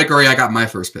every category, I got my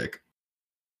first pick.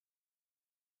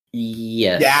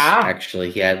 Yes. Yeah. Actually,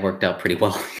 yeah, it worked out pretty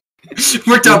well.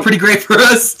 Worked out pretty great for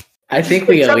us. I think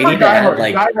we Except we for need to Die add Hard.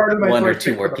 like Die Hard is my one or first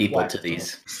two pick more for the people flex, to so.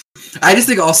 these. I just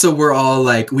think also we're all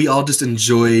like, we all just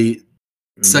enjoy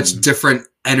such Mhm. different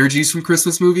energies from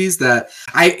Christmas movies that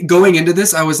going into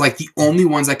this, I was like, the only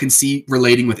ones I can see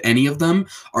relating with any of them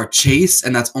are Chase,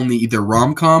 and that's only either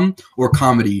rom-com or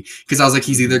comedy. Because I was like,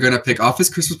 he's either going to pick Office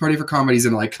Christmas Party for comedy, he's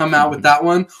going to like come out with that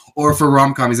one, or for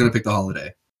rom-com, he's going to pick The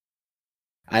Holiday.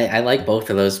 I like both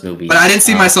of those movies. But I didn't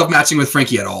see myself matching with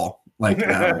Frankie at all. Like,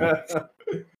 at all.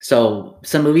 So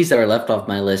some movies that were left off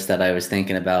my list that I was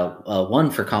thinking about.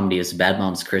 One for comedy is Bad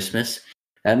Moms Christmas.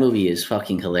 That movie is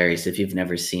fucking hilarious. If you've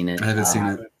never seen it, I haven't seen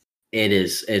it.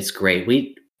 It's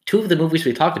great. Two of the movies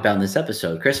we talked about in this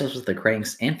episode, Christmas with the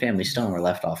Cranks and Family Stone, were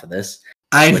left off of this,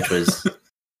 which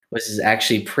was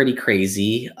actually pretty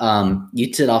crazy.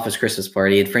 You did Office Christmas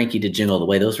Party and Frankie did Jingle All the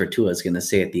Way. Those were two I was going to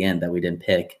say at the end that we didn't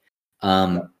pick.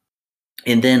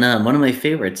 And then one of my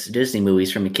favorites Disney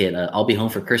movies from a kid, I'll Be Home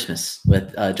for Christmas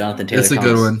with Jonathan Taylor. That's a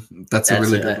good one. That's a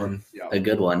really good one. A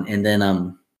good one. And then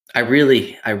I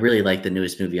really like the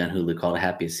newest movie on Hulu called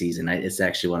Happiest Season. It's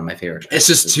actually one of my favorites. It's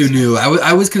just too new. I was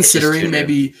just too considering new.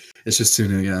 maybe it's just too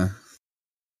new. Yeah.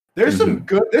 There's Mm-hmm. some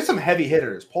good. There's some heavy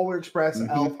hitters. Polar Express,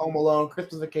 Elf, Home Alone,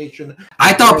 Christmas Vacation.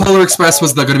 I thought Polar Express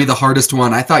was going to be the hardest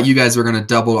one. I thought you guys were going to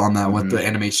double on that with Mhm. the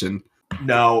animation.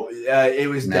 No, it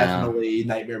was No. definitely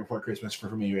Nightmare Before Christmas for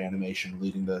me animation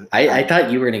leading the. I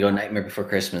thought you were gonna go Nightmare Before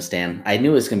Christmas, Dan. I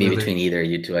knew it was gonna be Really? between either of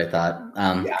you two. I thought.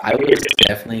 Yeah. I was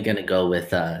definitely gonna go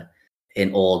with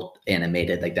an old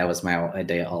animated. Like that was my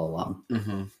idea all along.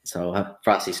 Mm-hmm. So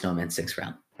Frosty Snowman, 6th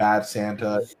round. Bad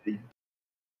Santa.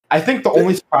 I think the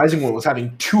only surprising one was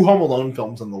having 2 Home Alone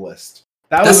films on the list.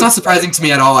 That's not surprising to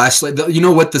me at all, Ashley. You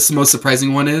know what the most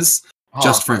surprising one is? Huh.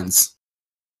 Just Friends.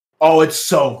 Oh, it's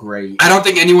so great. I don't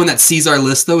think anyone that sees our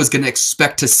list, though, is going to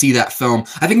expect to see that film.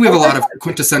 I think we have a lot of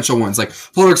quintessential ones, like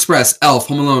Polar Express, Elf,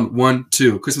 Home Alone 1,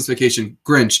 2, Christmas Vacation,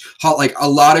 Grinch. Like a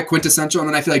lot of quintessential, and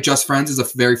then I feel like Just Friends is a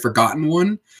very forgotten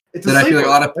one. It's that I feel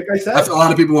like like I said. a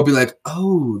lot of people will be like,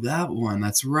 "Oh, that one,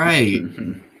 that's right."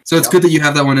 Mhm. So it's good that you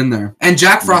have that one in there. And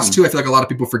Jack Frost too. I feel like a lot of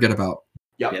people forget about.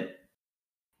 Yep. Yep.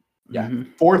 Yeah. Mhm.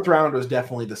 4th round was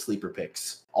definitely the sleeper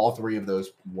picks. All 3 of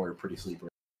those were pretty sleeper.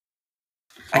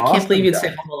 I can't Awesome, believe you'd guys. say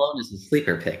Home Alone is a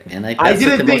sleeper pick, man. Like, I that's,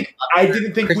 like, didn't the think. most I popular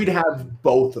didn't think Christmas- we'd have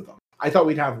both of them. I thought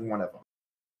we'd have one of them.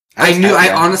 I just knew. had I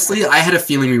that. honestly, I had a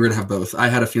feeling we were gonna have both. I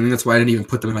had a feeling that's why I didn't even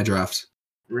put them in my draft.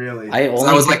 Really. I So I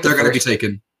only was like, picked the they're gonna be first-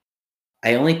 taken.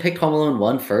 I only picked Home Alone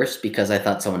 1 first because I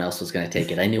thought someone else was going to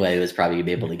take it. I knew I was probably going to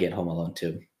be able to get Home Alone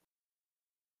 2.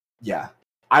 Yeah.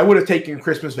 I would have taken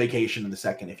Christmas Vacation in the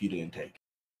second if you didn't take.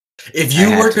 If I you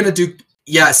had were to. gonna do,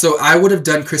 yeah. So I would have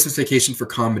done Christmas Vacation for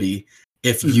comedy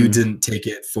if you Mhm. didn't take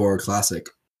it for classic.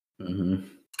 Mm-hmm.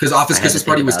 Because Office I had to Christmas think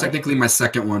Party was about it. technically my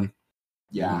second one.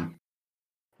 Yeah. Mhm.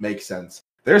 Makes sense.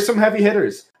 There's some heavy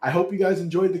hitters. I hope you guys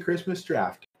enjoyed the Christmas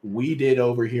draft. We did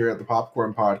over here at the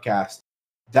Popcorn Podcast.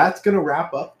 That's going to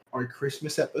wrap up our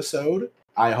Christmas episode.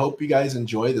 I hope you guys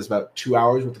enjoyed. There's about 2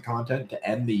 hours worth of content to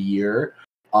end the year.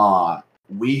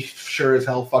 We sure as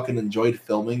hell fucking enjoyed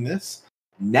filming this.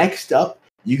 Next up,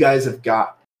 you guys have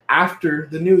got, after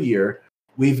the new year,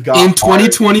 we've got In our-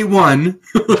 2021,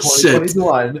 shit.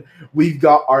 2021, we've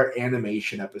got our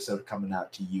animation episode coming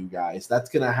out to you guys. That's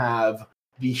going to have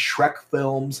the Shrek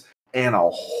films and a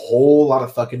whole lot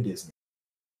of fucking Disney.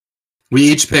 We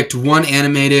each picked one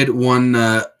animated,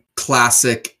 one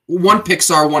classic, one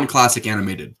Pixar, one classic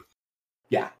animated.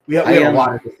 Yeah, we have I a am-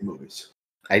 lot of different movies.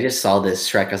 I just saw this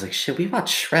Shrek. I was like, shit, we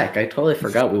watched Shrek. I totally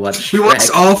forgot we watched Shrek. We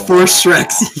watched all 4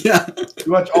 Shreks. Yeah.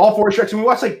 We watched all 4 Shreks, and we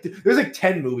watched there's like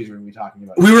 10 movies we're going to be talking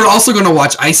about. We were also going to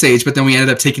watch Ice Age, but then we ended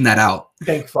up taking that out.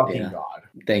 Thank fucking Yeah. God.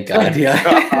 Thank God,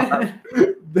 yeah.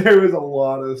 There was a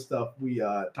lot of stuff we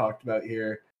talked about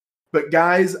here. But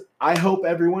guys, I hope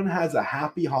everyone has a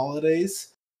happy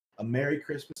holidays, a Merry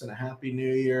Christmas and a Happy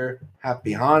New Year,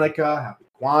 Happy Hanukkah, Happy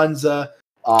Kwanzaa.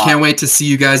 Can't wait to see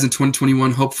you guys in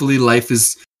 2021. Hopefully life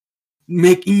is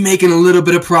making a little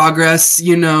bit of progress.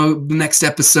 You know, next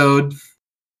episode.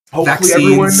 Hopefully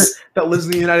everyone Vaccines. that lives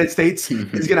in the United States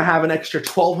is going to have an extra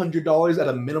 $1,200 at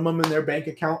a minimum in their bank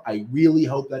account. I really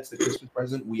hope that's the Christmas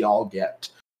present we all get.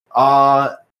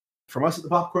 From us at the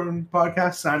Popcorn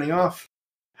Podcast, signing off.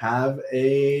 Have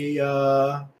a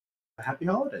happy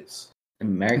holidays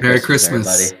Merry Merry Christmas,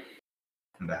 Christmas. everybody.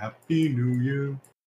 and a happy New Year.